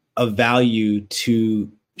of value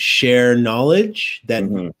to share knowledge that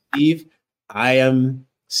we believe. I am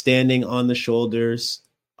standing on the shoulders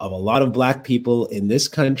of a lot of Black people in this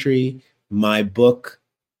country. My book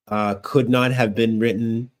could not have been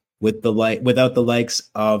written without the likes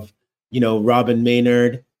of, Robin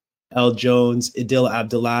Maynard, Elle Jones, Idil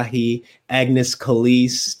Abdullahi, Agnes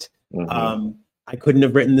Caliste. I couldn't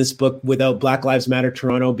have written this book without Black Lives Matter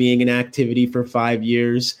Toronto being in activity for 5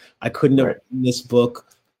 years. I couldn't have written this book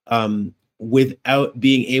without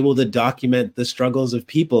being able to document the struggles of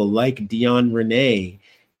people like Dion Renee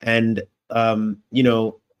and,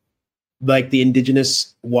 like the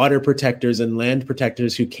Indigenous water protectors and land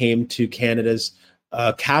protectors who came to Canada's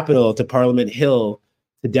capital, to Parliament Hill,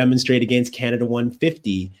 to demonstrate against Canada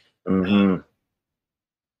 150.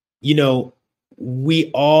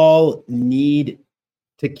 We all need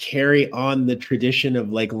to carry on the tradition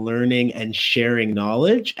of learning and sharing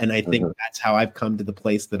knowledge. And I think that's how I've come to the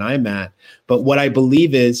place that I'm at. But what I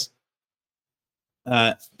believe is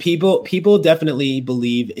people definitely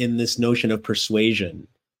believe in this notion of persuasion,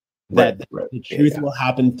 that the truth will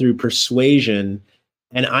happen through persuasion.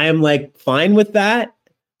 And I am like fine with that,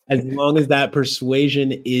 as long as that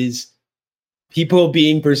persuasion is people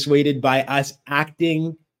being persuaded by us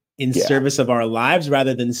acting in service of our lives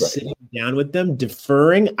rather than sitting down with them,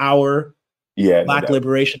 deferring our Black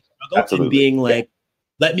liberation struggle and being like,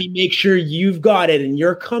 let me make sure you've got it and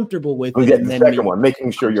you're comfortable with it. And the second one,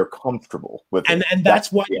 making sure you're comfortable with it. And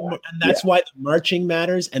that's why why the marching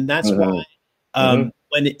matters. And that's why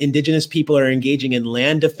when Indigenous people are engaging in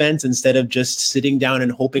land defense instead of just sitting down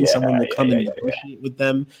and hoping someone will come and negotiate with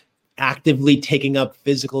them, actively taking up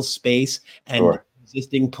physical space and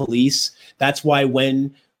resisting police. That's why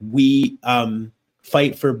when we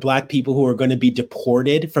fight for Black people who are going to be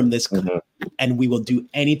deported from this country, and we will do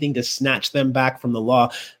anything to snatch them back from the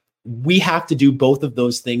law, we have to do both of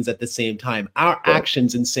those things at the same time. Our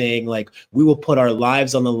actions in saying like, we will put our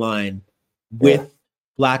lives on the line with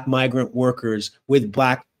Black migrant workers, with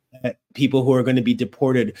Black people who are going to be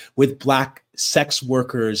deported, with Black sex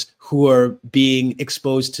workers who are being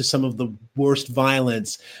exposed to some of the worst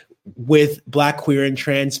violence, with Black, queer, and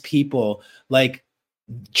trans people, like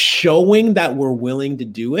showing that we're willing to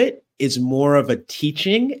do it is more of a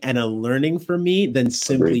teaching and a learning for me than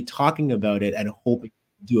simply talking about it and hoping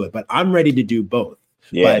to do it. But I'm ready to do both.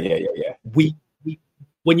 We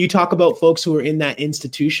when you talk about folks who are in that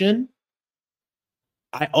institution,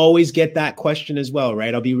 I always get that question as well,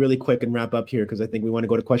 right? I'll be really quick and wrap up here because I think we want to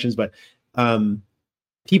go to questions. But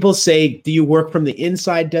people say, do you work from the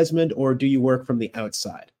inside, Desmond, or do you work from the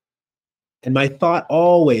outside? And my thought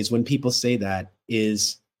always when people say that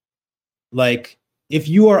is like, if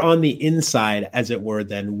you are on the inside, as it were,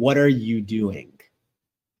 then what are you doing?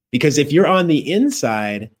 Because if you're on the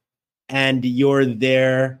inside and you're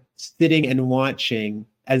there sitting and watching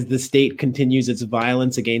as the state continues its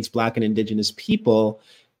violence against Black and Indigenous people,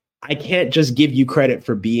 I can't just give you credit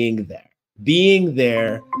for being there. Being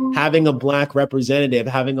there, having a Black representative,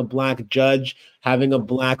 having a Black judge, having a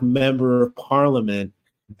Black member of parliament,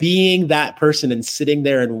 being that person and sitting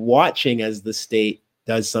there and watching as the state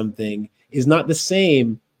does something is not the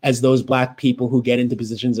same as those Black people who get into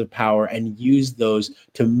positions of power and use those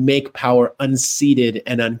to make power unseated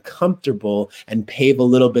and uncomfortable and pave a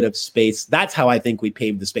little bit of space. That's how I think we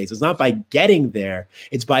pave the space. It's not by getting there.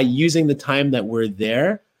 It's by using the time that we're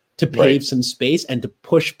there to pave some space and to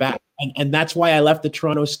push back. And that's why I left the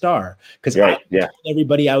Toronto Star, because I told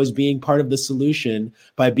everybody I was being part of the solution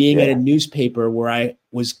by being at a newspaper where I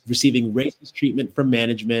was receiving racist treatment from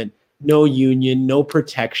management, no union, no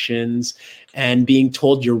protections, and being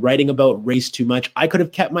told you're writing about race too much. I could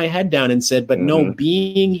have kept my head down and said, but no,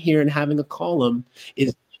 being here and having a column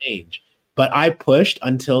is change. But I pushed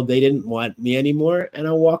until they didn't want me anymore, and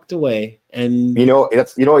I walked away. And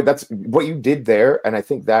that's what you did there. And I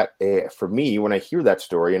think that for me, when I hear that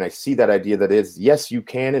story and I see that idea that is, yes, you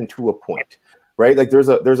can, and to a point, right? Like there's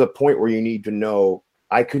a point where you need to know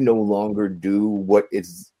I could no longer do what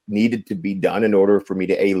is needed to be done in order for me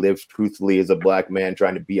to live truthfully as a Black man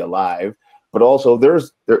trying to be alive. But also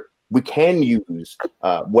we can use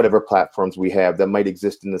whatever platforms we have that might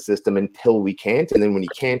exist in the system until we can't. And then when you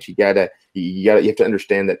can't, you have to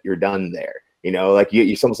understand that you're done there. Like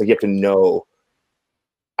it's almost like you have to know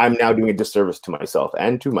I'm now doing a disservice to myself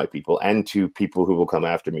and to my people and to people who will come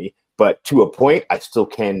after me. But to a point, I still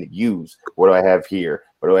can use what do I have here?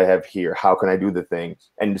 What do I have here? How can I do the thing?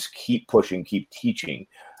 And just keep pushing, keep teaching.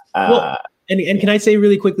 And can I say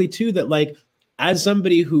really quickly too that like, as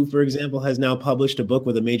somebody who, for example, has now published a book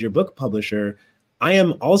with a major book publisher, I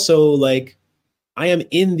am also like, I am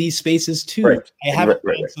in these spaces too. I haven't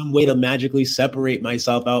found some way to magically separate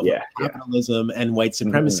myself out from capitalism and white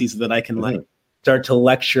supremacy so that I can like start to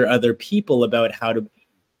lecture other people about how to.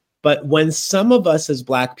 But when some of us as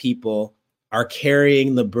Black people are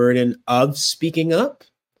carrying the burden of speaking up,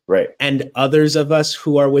 and others of us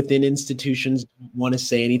who are within institutions want to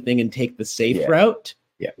say anything and take the safe route,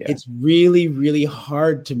 it's really, really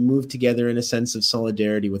hard to move together in a sense of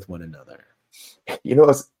solidarity with one another.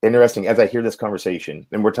 It's interesting as I hear this conversation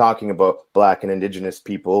and we're talking about Black and Indigenous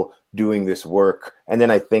people doing this work. And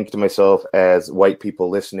then I think to myself as white people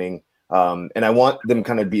listening, and I want them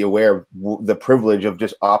kind of be aware of the privilege of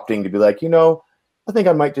just opting to be like, I think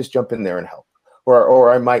I might just jump in there and help.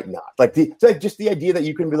 Or I might not. Like just the idea that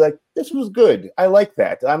you can be like, this was good. I like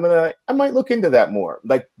that. I might look into that more.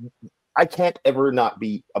 Like I can't ever not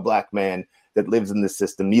be a Black man that lives in this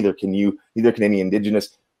system. Neither can you. Neither can any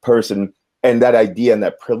Indigenous person. And that idea and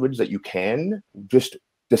that privilege that you can just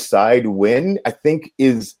decide when, I think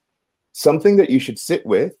is something that you should sit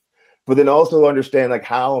with, but then also understand like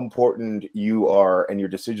how important you are and your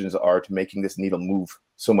decisions are to making this needle move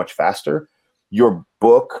so much faster. Your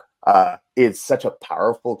book, is such a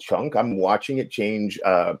powerful chunk. I'm watching it change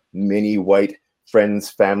many white friends,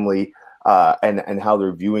 family, and how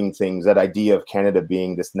they're viewing things. That idea of Canada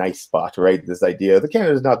being this nice spot, right? This idea that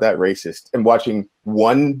Canada's not that racist, and watching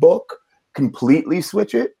one book completely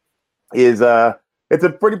switch it is it's a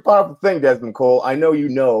pretty powerful thing, Desmond Cole. I know you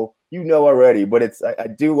know already, but it's I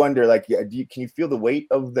do wonder, like, can you feel the weight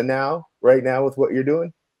of the now right now with what you're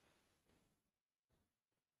doing?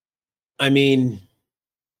 I mean,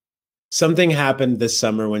 something happened this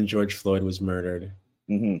summer when George Floyd was murdered,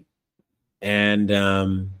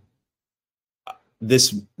 and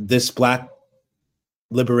this Black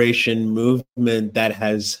liberation movement that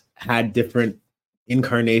has had different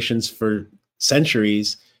incarnations for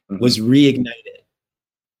centuries was reignited.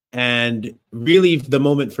 And really, the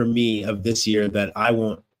moment for me of this year that I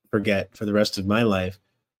won't forget for the rest of my life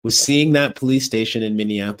was seeing that police station in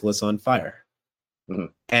Minneapolis on fire.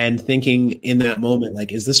 And thinking in that moment,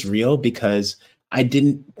 like, is this real? Because I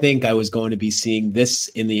didn't think I was going to be seeing this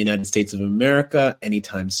in the United States of America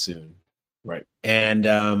anytime soon. Right. And,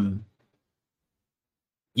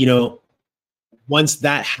 once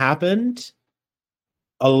that happened,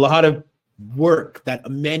 a lot of work that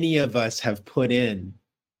many of us have put in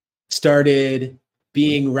started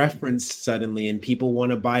being referenced suddenly, and people want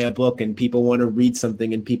to buy a book, and people want to read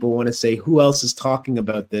something, and people want to say, who else is talking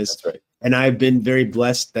about this? That's right. And I've been very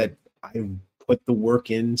blessed that I put the work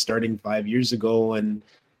in starting 5 years ago, and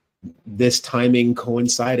this timing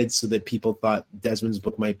coincided so that people thought Desmond's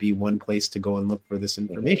book might be one place to go and look for this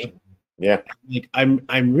information. Yeah. Like,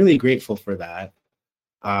 I'm really grateful for that.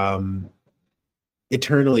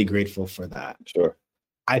 Eternally grateful for that. Sure.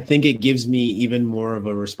 I think it gives me even more of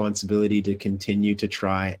a responsibility to continue to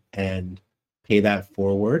try and pay that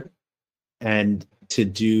forward, and to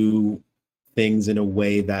do things in a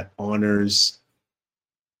way that honors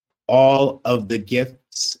all of the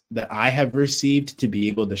gifts that I have received to be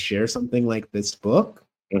able to share something like this book.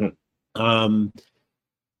 I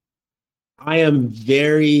am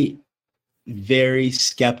very, very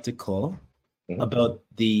skeptical about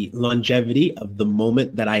the longevity of the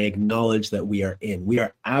moment that I acknowledge that we are in. We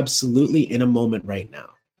are absolutely in a moment right now.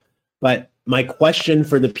 But my question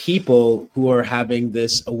for the people who are having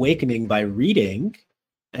this awakening by reading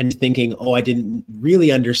and thinking, oh, I didn't really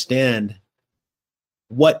understand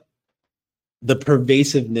what the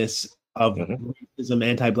pervasiveness of racism,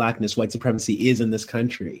 anti-Blackness, white supremacy is in this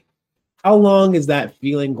country. How long is that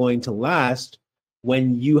feeling going to last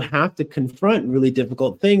when you have to confront really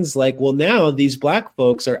difficult things like, well, now these Black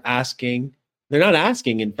folks are asking, they're not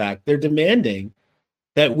asking, in fact, they're demanding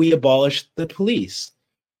that we abolish the police,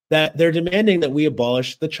 that they're demanding that we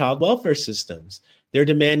abolish the child welfare systems. They're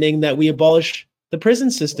demanding that we abolish the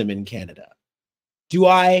prison system in Canada. Do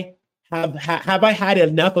I have I had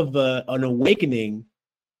enough of an awakening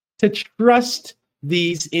to trust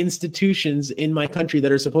these institutions in my country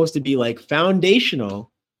that are supposed to be like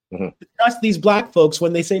foundational, to trust these Black folks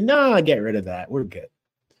when they say, nah, get rid of that, we're good.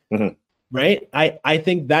 Right? I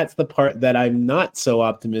think that's the part that I'm not so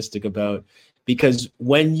optimistic about, because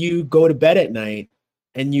when you go to bed at night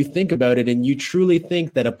and you think about it and you truly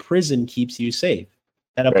think that a prison keeps you safe,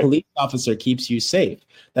 that a police officer keeps you safe,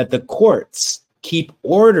 that the courts keep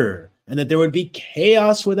order, and that there would be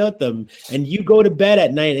chaos without them, and you go to bed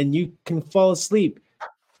at night and you can fall asleep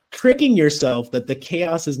tricking yourself that the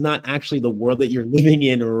chaos is not actually the world that you're living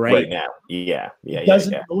in right now. It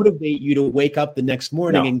doesn't motivate you to wake up the next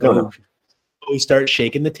morning and go start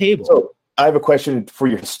shaking the table. So I have a question for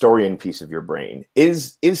your historian piece of your brain.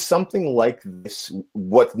 Is something like this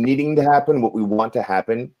what's needing to happen, what we want to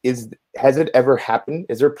happen? Has it ever happened?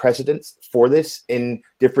 Is there precedence for this in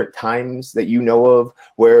different times that you know of,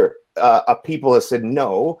 where a people have said,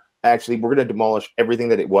 no, actually, we're going to demolish everything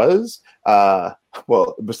that it was?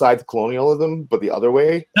 Well, besides colonialism, but the other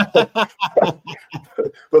way, but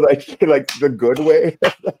like the good way,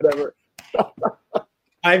 whatever.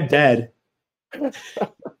 I'm dead.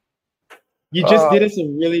 You just did us a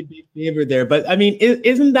really big favor there. But I mean,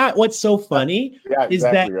 isn't that what's so funny? Yeah, exactly, is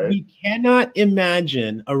that right? We cannot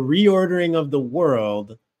imagine a reordering of the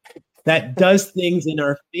world that does things in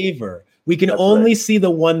our favor. We can only see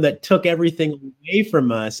the one that took everything away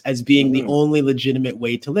from us as being the only legitimate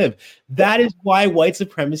way to live. That is why white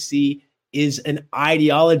supremacy is an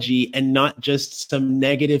ideology and not just some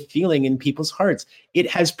negative feeling in people's hearts.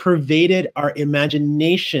 It has pervaded our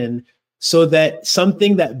imagination so that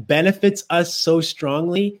something that benefits us so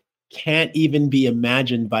strongly can't even be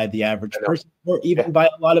imagined by the average person, or even by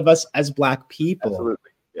a lot of us as Black people.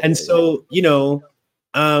 Absolutely. And so, you know,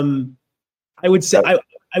 I would say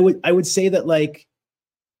I would say that, like,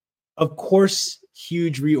 of course,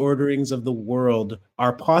 huge reorderings of the world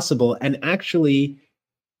are possible. And actually,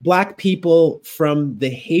 Black people from the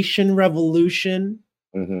Haitian Revolution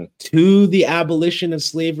to the abolition of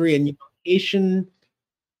slavery, and Haitian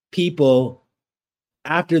people,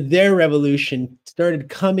 after their revolution, started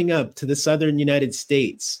coming up to the southern United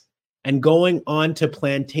States and going on to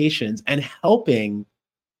plantations and helping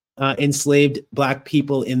enslaved Black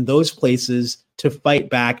people in those places to fight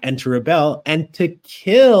back and to rebel and to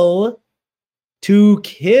kill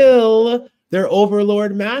their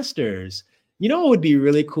overlord masters. You know what would be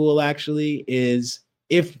really cool, actually, is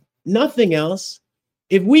if nothing else,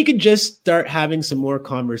 if we could just start having some more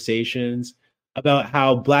conversations about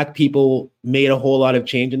how Black people made a whole lot of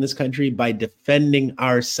change in this country by defending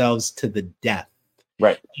ourselves to the death.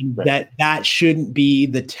 Right. That shouldn't be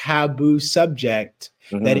the taboo subject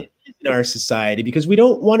that it is in our society, because we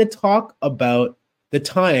don't want to talk about the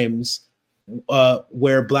times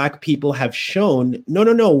where Black people have shown,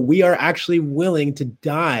 no, we are actually willing to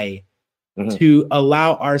die to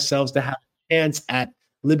allow ourselves to have a chance at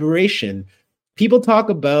liberation. People talk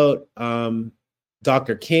about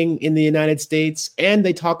Dr. King in the United States, and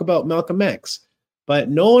they talk about Malcolm X, but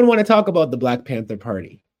no one want to talk about the Black Panther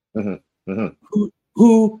Party,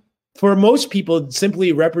 who for most people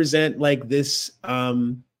simply represent like this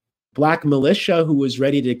Black militia who was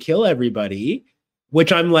ready to kill everybody,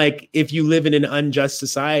 which I'm like, if you live in an unjust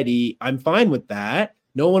society, I'm fine with that.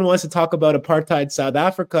 No one wants to talk about apartheid South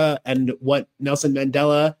Africa and what Nelson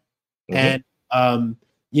Mandela and,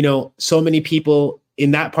 so many people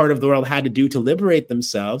in that part of the world had to do to liberate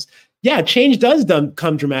themselves. Yeah, change does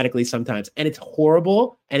come dramatically sometimes, and it's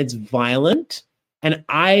horrible and it's violent. And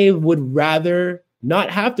I would rather not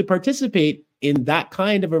have to participate in that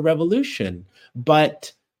kind of a revolution.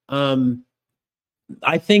 But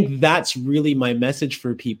I think that's really my message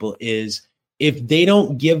for people is, if they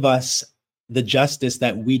don't give us the justice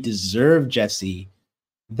that we deserve, Jesse,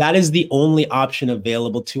 that is the only option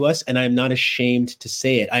available to us. And I'm not ashamed to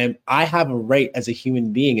say it. I have a right as a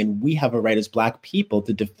human being, and we have a right as Black people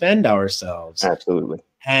to defend ourselves. Absolutely.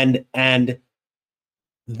 And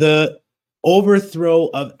the overthrow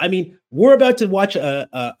of, we're about to watch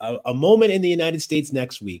a moment in the United States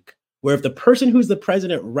next week where if the person who's the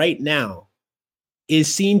president right now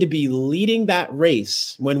is seen to be leading that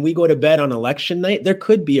race when we go to bed on election night, there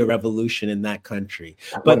could be a revolution in that country.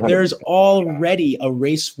 But there's already a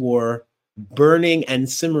race war burning and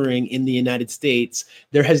simmering in the United States.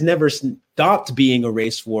 There has never stopped being a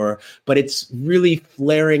race war, but it's really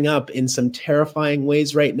flaring up in some terrifying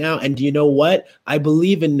ways right now. And do you know what? I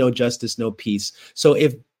believe in no justice, no peace. So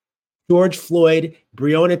if George Floyd,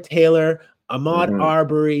 Breonna Taylor, Ahmaud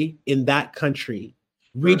Arbery in that country,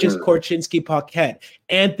 Regis Korchinski Paquette,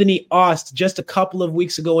 Anthony Ost just a couple of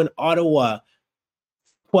weeks ago in Ottawa,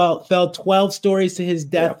 fell 12 stories to his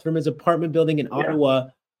death from his apartment building in Ottawa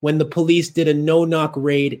when the police did a no-knock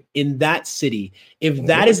raid in that city. If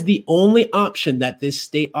that is the only option that this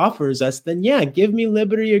state offers us, then give me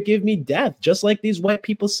liberty or give me death, just like these white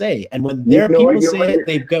people say. And when their people say it,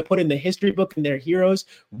 they've got put in the history book and they're heroes.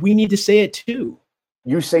 We need to say it too.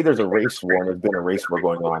 You say there's a race war, and there's been a race war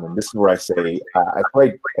going on, and this is where I say I feel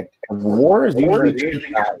like war is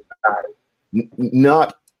usually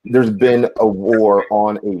not. There's been a war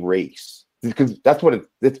on a race, because that's what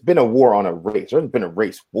it's been, a war on a race. There's been a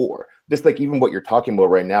race war. Just like even what you're talking about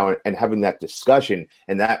right now, and having that discussion,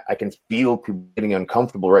 and that I can feel people getting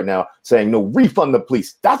uncomfortable right now, saying no, refund the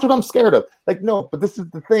police. That's what I'm scared of. Like, no, but this is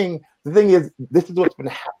the thing. The thing is, this is what's been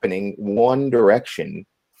happening. One direction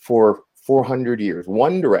for 400 years,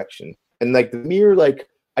 one direction. And like the mere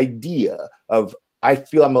idea of, I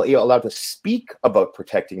feel I'm allowed to speak about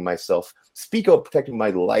protecting myself, speak about protecting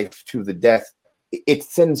my life to the death. It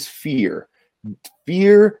sends fear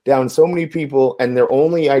down so many people. And their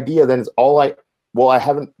only idea then is I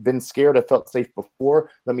haven't been scared. I felt safe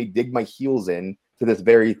before. Let me dig my heels in to this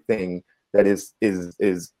very thing that is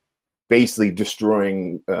basically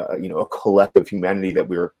destroying, a collective humanity that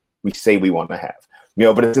we say we want to have.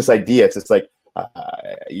 But it's this idea. It's just like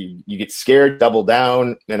you get scared, double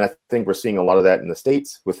down, and I think we're seeing a lot of that in the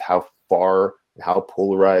States with how far, how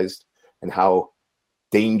polarized, and how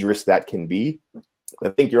dangerous that can be. I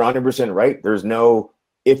think you're 100% right. There's no,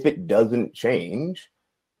 if it doesn't change,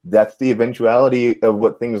 that's the eventuality of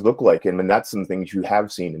what things look like, and that's some things you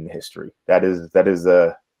have seen in history. That is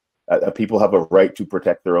people have a right to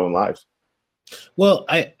protect their own lives. Well,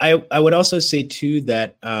 I would also say too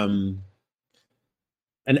that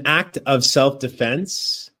an act of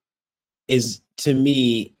self-defense is, to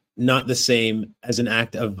me, not the same as an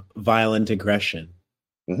act of violent aggression.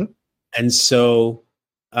 And so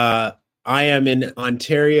I am in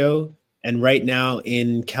Ontario. And right now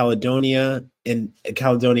in Caledonia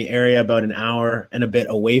area, about an hour and a bit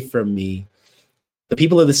away from me, the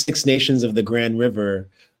people of the Six Nations of the Grand River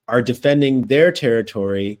are defending their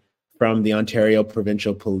territory from the Ontario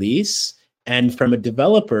Provincial Police and from a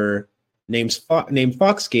developer named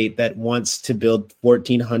Foxgate that wants to build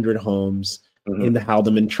 1,400 homes in the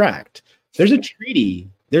Haldimand Tract. There's a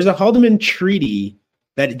Haldimand Treaty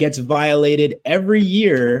that gets violated every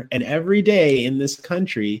year and every day in this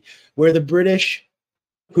country, where the British,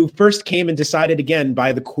 who first came and decided again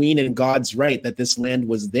by the Queen and God's right that this land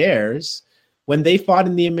was theirs, when they fought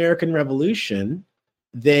in the American Revolution,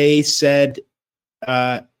 they said,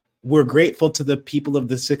 we're grateful to the people of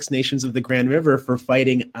the Six Nations of the Grand River for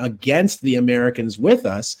fighting against the Americans with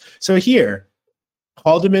us. So here,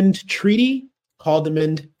 Haldimand Treaty,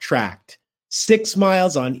 Haldimand Tract. 6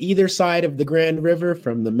 miles on either side of the Grand River,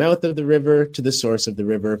 from the mouth of the river to the source of the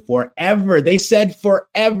river, forever. They said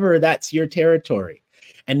forever, that's your territory.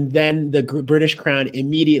 And then the British Crown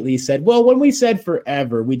immediately said, well, when we said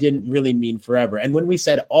forever, we didn't really mean forever. And when we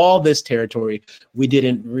said all this territory, we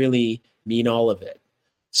didn't really mean all of it.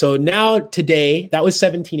 So now today, that was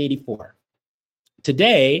 1784.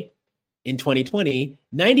 Today, in 2020,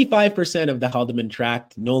 95% of the Haldimand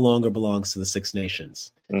Tract no longer belongs to the Six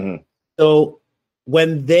Nations. Mm-hmm. So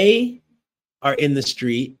when they are in the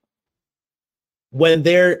street, when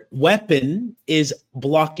their weapon is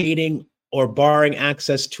blockading or barring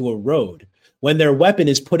access to a road, when their weapon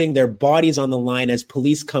is putting their bodies on the line as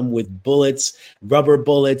police come with bullets, rubber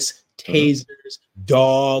bullets, tasers,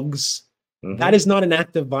 dogs, that is not an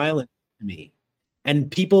act of violence to me.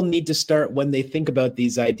 And people need to start, when they think about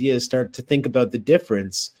these ideas, start to think about the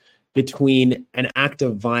difference between an act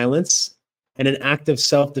of violence and an act of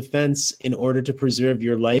self-defense in order to preserve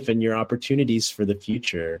your life and your opportunities for the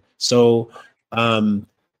future. So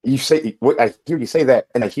you say, I hear you say that,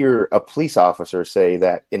 and I hear a police officer say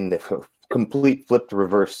that in the complete flipped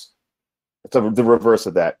reverse. It's the reverse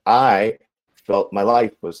of that. I felt my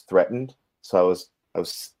life was threatened, so I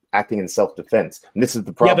was acting in self-defense. And this is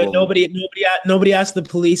the problem. Yeah, but nobody asked the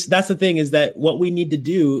police. That's the thing, is that what we need to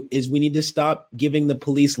do is we need to stop giving the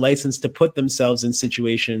police license to put themselves in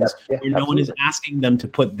situations where no one is asking them to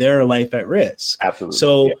put their life at risk. Absolutely.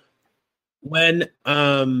 So when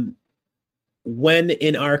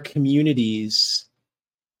in our communities,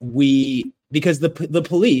 because the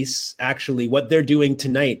police, actually, what they're doing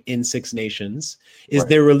tonight in Six Nations is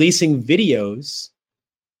they're releasing videos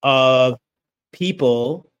of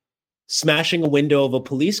people smashing a window of a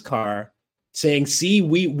police car, saying, see,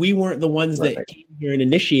 we weren't the ones that came here and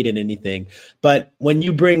initiated anything. But when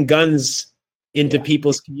you bring guns into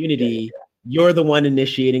people's community, you're the one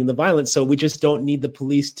initiating the violence. So we just don't need the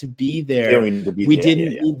police to be there. We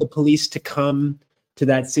didn't need the police to come to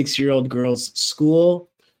that 6-year-old girl's school.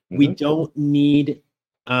 We don't need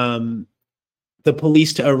the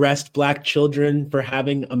police to arrest Black children for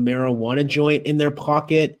having a marijuana joint in their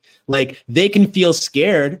pocket. Like, they can feel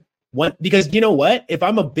scared. Because you know what? If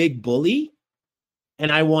I'm a big bully and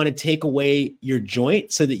I want to take away your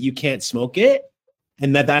joint so that you can't smoke it,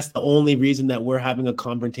 and that's the only reason that we're having a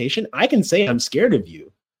confrontation, I can say I'm scared of you.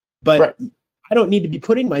 But I don't need to be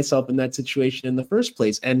putting myself in that situation in the first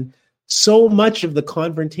place. And so much of the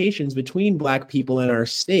confrontations between Black people in our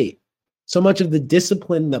state, so much of the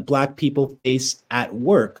discipline that Black people face at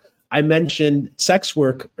work. I mentioned sex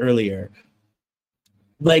work earlier.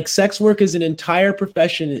 Like, sex work is an entire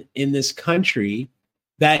profession in this country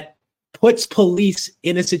that puts police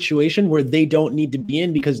in a situation where they don't need to be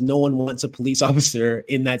in, because no one wants a police officer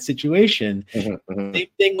in that situation. Same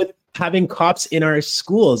thing with having cops in our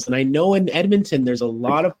schools. And I know in Edmonton, there's a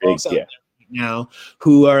lot of folks out there right now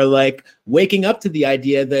who are like waking up to the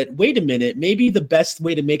idea that, wait a minute, maybe the best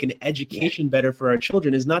way to make an education better for our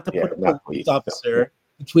children is not to put a police officer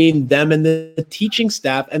between them and the teaching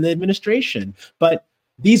staff and the administration. But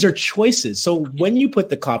these are choices. So when you put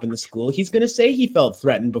the cop in the school, he's going to say he felt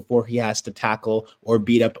threatened before he has to tackle or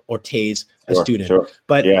beat up or tase a student.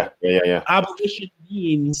 But abolition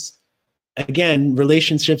means, again,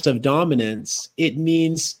 relationships of dominance. It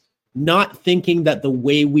means not thinking that the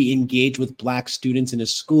way we engage with Black students in a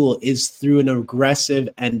school is through an aggressive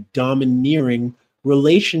and domineering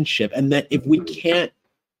relationship. And that if we can't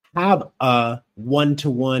have a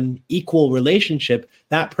one-to-one equal relationship,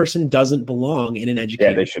 that person doesn't belong in an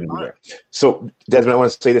education. Yeah, they shouldn't be there. So, Desmond, I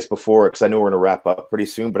want to say this before, because I know we're going to wrap up pretty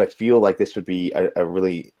soon, but I feel like this would be a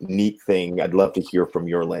really neat thing. I'd love to hear from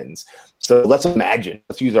your lens. So let's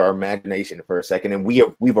use our imagination for a second, and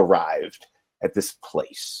we've arrived at this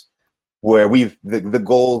place where the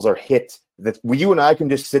goals are hit, that you and I can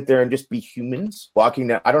just sit there and just be humans walking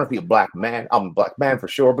down. I don't have to be a black man. I'm a black man for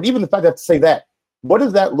sure. But even the fact that I have to say that, what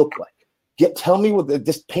does that look like? Tell me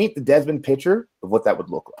just paint the Desmond picture of what that would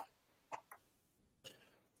look like.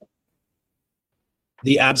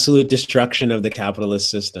 The absolute destruction of the capitalist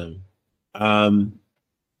system.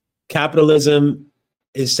 Capitalism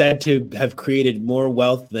is said to have created more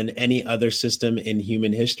wealth than any other system in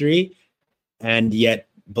human history, and yet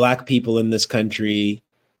Black people in this country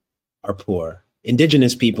are poor.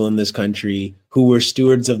 Indigenous people in this country, who were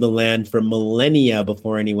stewards of the land for millennia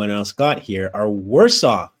before anyone else got here, are worse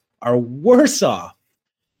off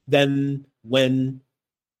than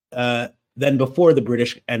before the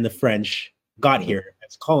British and the French got here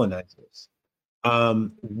as colonizers.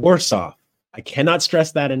 Worse off. I cannot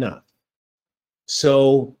stress that enough.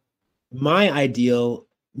 So my ideal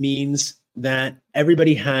means that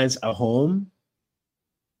everybody has a home.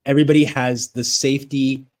 Everybody has the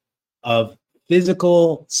safety of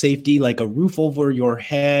physical safety, like a roof over your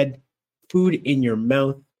head, food in your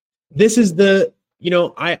mouth. This is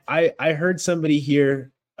I heard somebody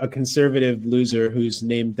here, a conservative loser whose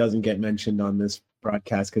name doesn't get mentioned on this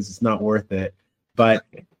broadcast because it's not worth it. But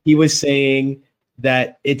he was saying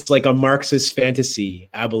that it's like a Marxist fantasy,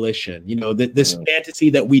 abolition, this fantasy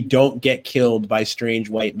that we don't get killed by strange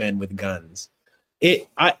white men with guns.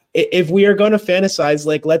 If we are going to fantasize,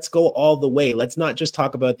 like, let's go all the way. Let's not just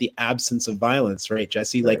talk about the absence of violence, right,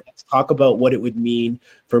 Jesse? Like, let's talk about what it would mean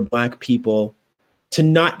for Black people to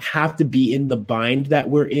not have to be in the bind that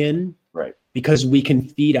we're in, right? Because we can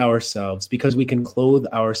feed ourselves, because we can clothe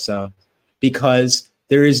ourselves, because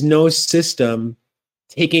there is no system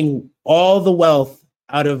taking all the wealth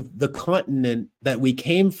out of the continent that we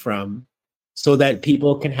came from so that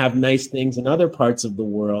people can have nice things in other parts of the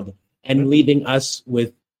world, and leaving us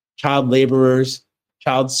with child laborers,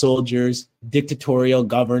 child soldiers, dictatorial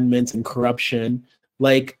governments, and corruption.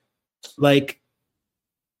 Like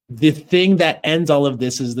the thing that ends all of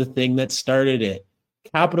this is the thing that started it.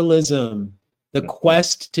 Capitalism, the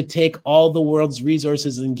quest to take all the world's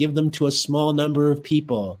resources and give them to a small number of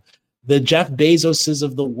people. The Jeff Bezoses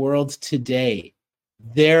of the world today,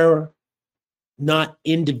 they're not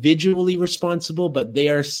individually responsible, but they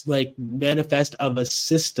are like manifest of a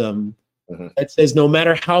system that says no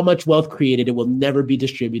matter how much wealth created, it will never be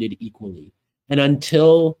distributed equally. And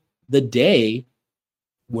until the day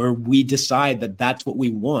where we decide that that's what we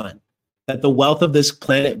want, that the wealth of this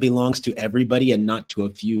planet belongs to everybody and not to a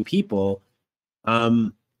few people,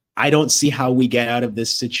 I don't see how we get out of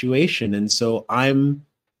this situation. And so I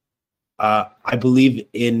believe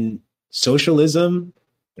in socialism.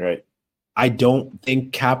 Right. I don't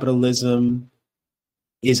think capitalism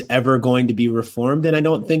is ever going to be reformed. And I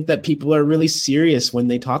don't think that people are really serious when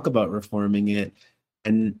they talk about reforming it.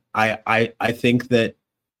 And I think that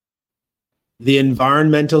the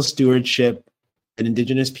environmental stewardship that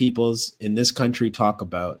Indigenous peoples in this country talk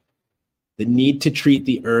about, the need to treat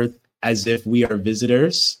the earth as if we are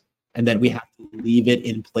visitors and that we have to leave it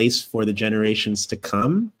in place for the generations to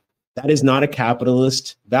come, that is not a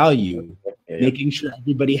capitalist value. Making sure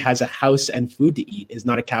everybody has a house and food to eat is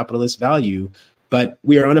not a capitalist value, but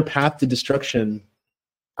we are on a path to destruction.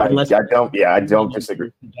 I don't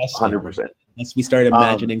disagree. 100%. Unless we start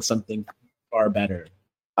imagining something far better.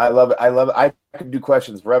 I love it. I could do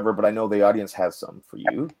questions forever, but I know the audience has some for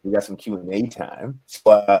you. We got some Q&A time.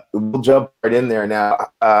 So we'll jump right in there now.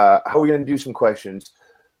 How are we going to do some questions?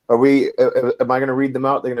 Am I going to read them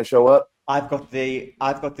out? They're going to show up? I've got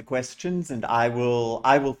the questions, and I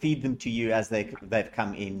will feed them to you as they've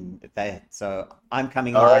come in. So I'm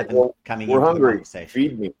coming live and coming into the conversation.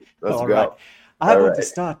 Feed me. Let's go. Right. I want to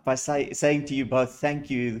start by saying to you both, thank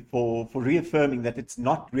you for reaffirming that it's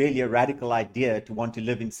not really a radical idea to want to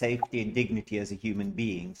live in safety and dignity as a human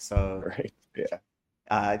being. So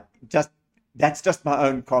that's just my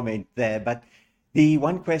own comment there. But the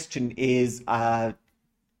one question is,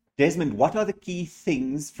 Desmond, what are the key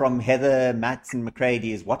things from Heather, Matson,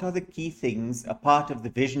 McCrady's? What are the key things, a part of the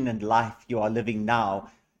vision and life you are living now,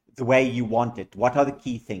 the way you want it? What are the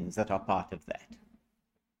key things that are part of that?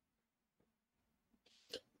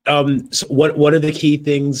 So what are the key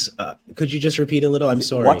things? Could you just repeat a little? I'm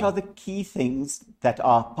sorry. What are the key things that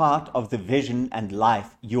are part of the vision and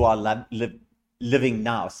life you are living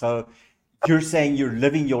now? So you're saying you're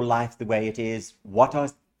living your life the way it is. What are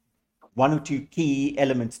one or two key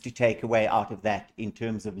elements to take away out of that in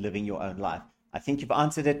terms of living your own life? I think you've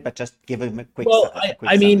answered it, but just give him a quick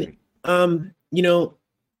summary.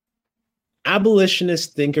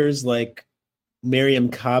 Abolitionist thinkers like Miriam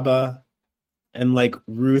Kaba and like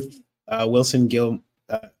Ruth Wilson Gilmore,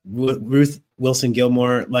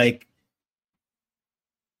 like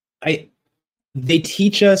they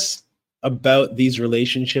teach us about these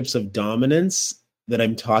relationships of dominance that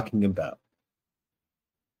I'm talking about.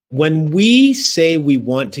 When we say we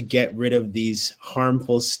want to get rid of these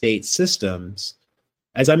harmful state systems,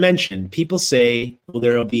 as I mentioned, people say, well,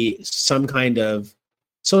 there will be some kind of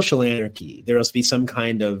social anarchy. There will be some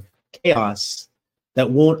kind of chaos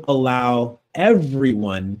that won't allow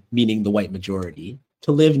everyone, meaning the white majority,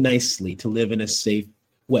 to live nicely, to live in a safe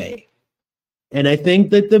way. And I think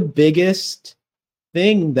that the biggest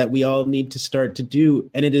thing that we all need to start to do,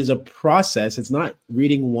 and it is a process, it's not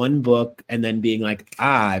reading one book and then being like,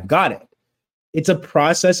 I've got it. It's a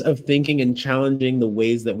process of thinking and challenging the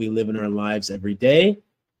ways that we live in our lives every day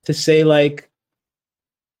to say, like,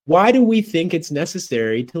 why do we think it's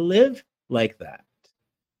necessary to live like that?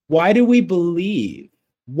 Why do we believe?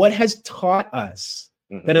 What has taught us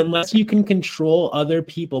that unless you can control other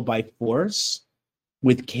people by force,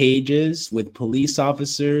 with cages, with police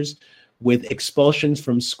officers, with expulsions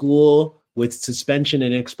from school, with suspension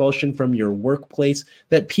and expulsion from your workplace,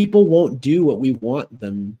 that people won't do what we want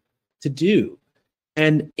them to do?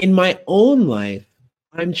 And in my own life,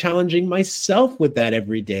 I'm challenging myself with that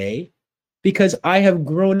every day because I have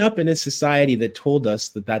grown up in a society that told us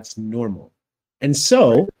that that's normal. And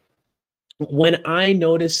so when I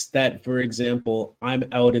notice that, for example, I'm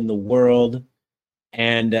out in the world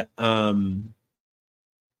and I'm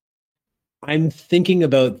thinking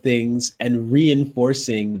about things and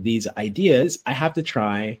reinforcing these ideas, I have to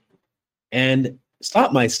try and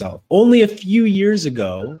stop myself. Only a few years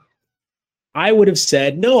ago, I would have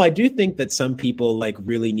said, no, I do think that some people like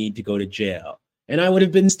really need to go to jail. And I would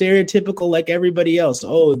have been stereotypical like everybody else.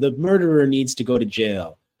 Oh, the murderer needs to go to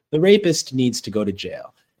jail. The rapist needs to go to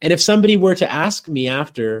jail. And if somebody were to ask me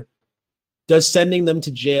after, does sending them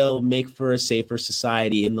to jail make for a safer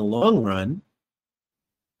society in the long run?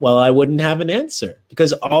 Well, I wouldn't have an answer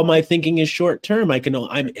because all my thinking is short term.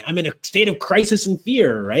 I'm in a state of crisis and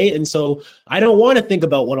fear, right? And so I don't want to think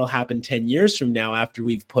about what will happen 10 years from now after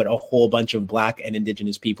we've put a whole bunch of Black and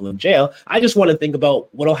Indigenous people in jail. I just want to think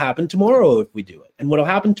about what will happen tomorrow if we do it. And what will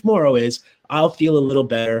happen tomorrow is I'll feel a little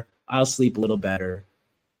better. I'll sleep a little better.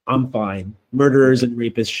 I'm fine. Murderers and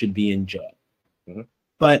rapists should be in jail.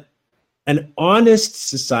 But an honest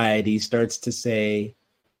society starts to say,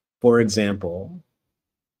 for example,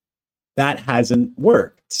 that hasn't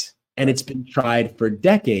worked and it's been tried for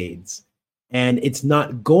decades and it's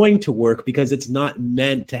not going to work because it's not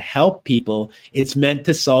meant to help people. It's meant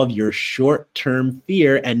to solve your short-term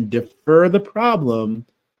fear and defer the problem,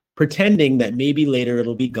 pretending that maybe later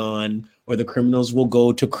it'll be gone or the criminals will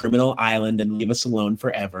go to Criminal Island and leave us alone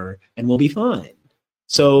forever and we'll be fine.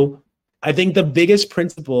 So I think the biggest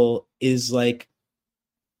principle is like,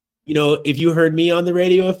 you know, if you heard me on the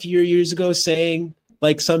radio a few years ago saying,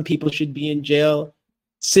 like some people should be in jail,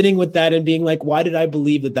 sitting with that and being like, why did I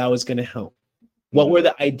believe that that was going to help? What were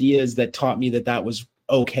the ideas that taught me that that was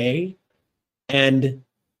okay? And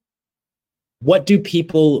what do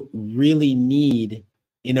people really need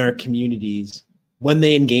in our communities when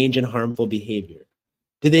they engage in harmful behavior?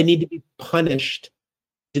 Do they need to be punished?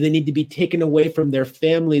 Do they need to be taken away from their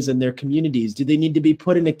families and their communities? Do they need to be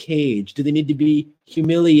put in a cage? Do they need to be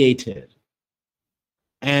humiliated?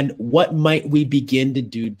 And what might we begin to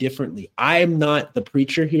do differently? I am not the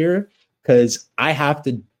preacher here because I have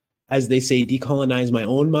to, as they say, decolonize my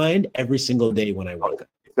own mind every single day when I wake up.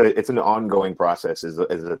 It's an ongoing process is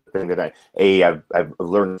a thing that I've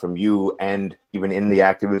learned from you and even in the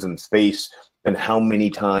activism space, and how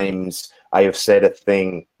many times I have said a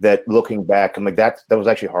thing that looking back, I'm like, that was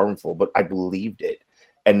actually harmful, but I believed it.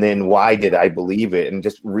 And then why did I believe it? And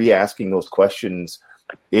just re-asking those questions,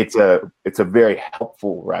 it's a very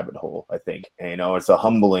helpful rabbit hole, I think. And, you know, it's a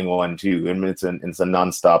humbling one too. And it's a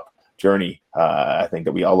nonstop journey. I think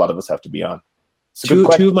that a lot of us have to be on. Two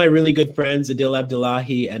of my really good friends, Adil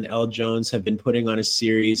Abdullahi and Elle Jones, have been putting on a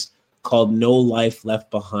series called No Life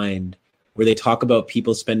Left Behind, where they talk about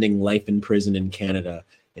people spending life in prison in Canada.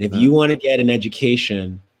 And if you want to get an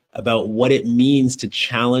education about what it means to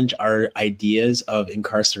challenge our ideas of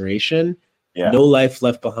incarceration, No Life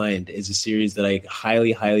Left Behind is a series that I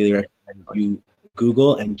highly, highly recommend you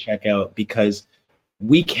Google and check out, because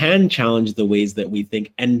we can challenge the ways that we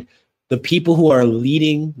think. And the people who are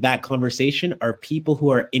leading that conversation are people who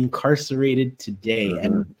are incarcerated today.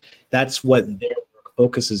 And that's what their work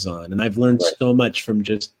focuses on. And I've learned so much from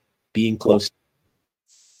just being close.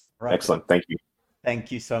 Right. Excellent. Thank you.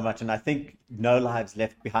 Thank you so much. And I think No Lives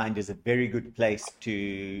Left Behind is a very good place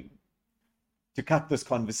to cut this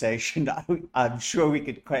conversation. I'm sure we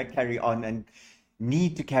could carry on and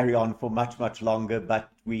need to carry on for much, much longer, but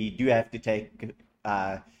we do have to take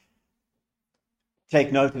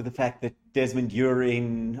take note of the fact that, Desmond, you're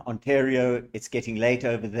in Ontario. It's getting late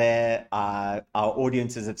over there. Our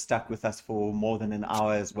audiences have stuck with us for more than an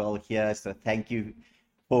hour as well here. So thank you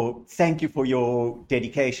for your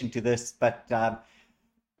dedication to this. But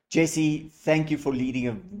Jesse, thank you for leading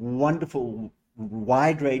a wonderful,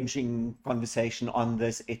 wide-ranging conversation on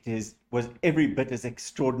this. Was every bit as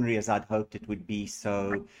extraordinary as I'd hoped it would be.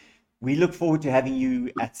 So we look forward to having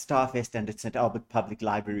you at Starfest and at St. Albert Public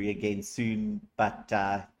Library again soon. But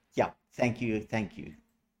yeah, thank you. Thank you.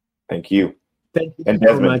 Thank you And so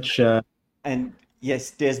Desmond. much. And yes,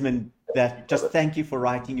 Desmond, just thank you for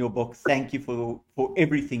writing your book. Thank you for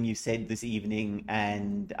everything you said this evening.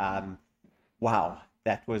 And wow,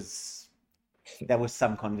 that was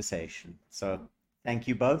some conversation. So thank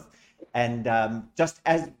you both. And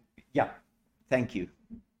thank you.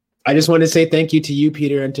 I just want to say thank you to you,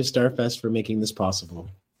 Peter, and to Starfest for making this possible.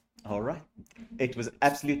 All right. It was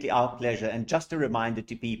absolutely our pleasure. And just a reminder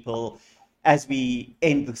to people, as we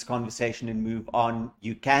end this conversation and move on,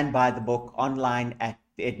 you can buy the book online at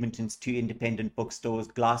Edmonton's 2 independent bookstores,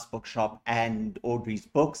 Glass Bookshop and Audrey's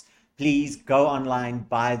Books. Please go online,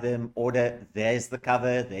 buy them, order. There's the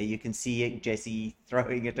cover. There you can see it, Jesse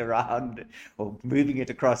throwing it around or moving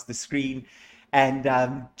it across the screen. And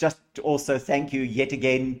just also thank you yet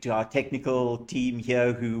again to our technical team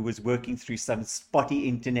here who was working through some spotty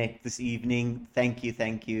internet this evening. Thank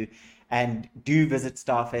you. And do visit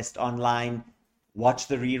Starfest online. Watch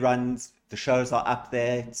the reruns. The shows are up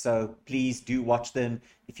there, so please do watch them.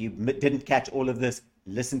 If you didn't catch all of this,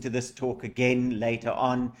 listen to this talk again later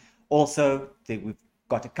on. Also, we've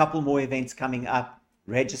got a couple more events coming up.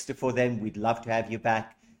 Register for them. We'd love to have you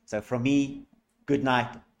back. So from me, good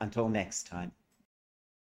night until next time.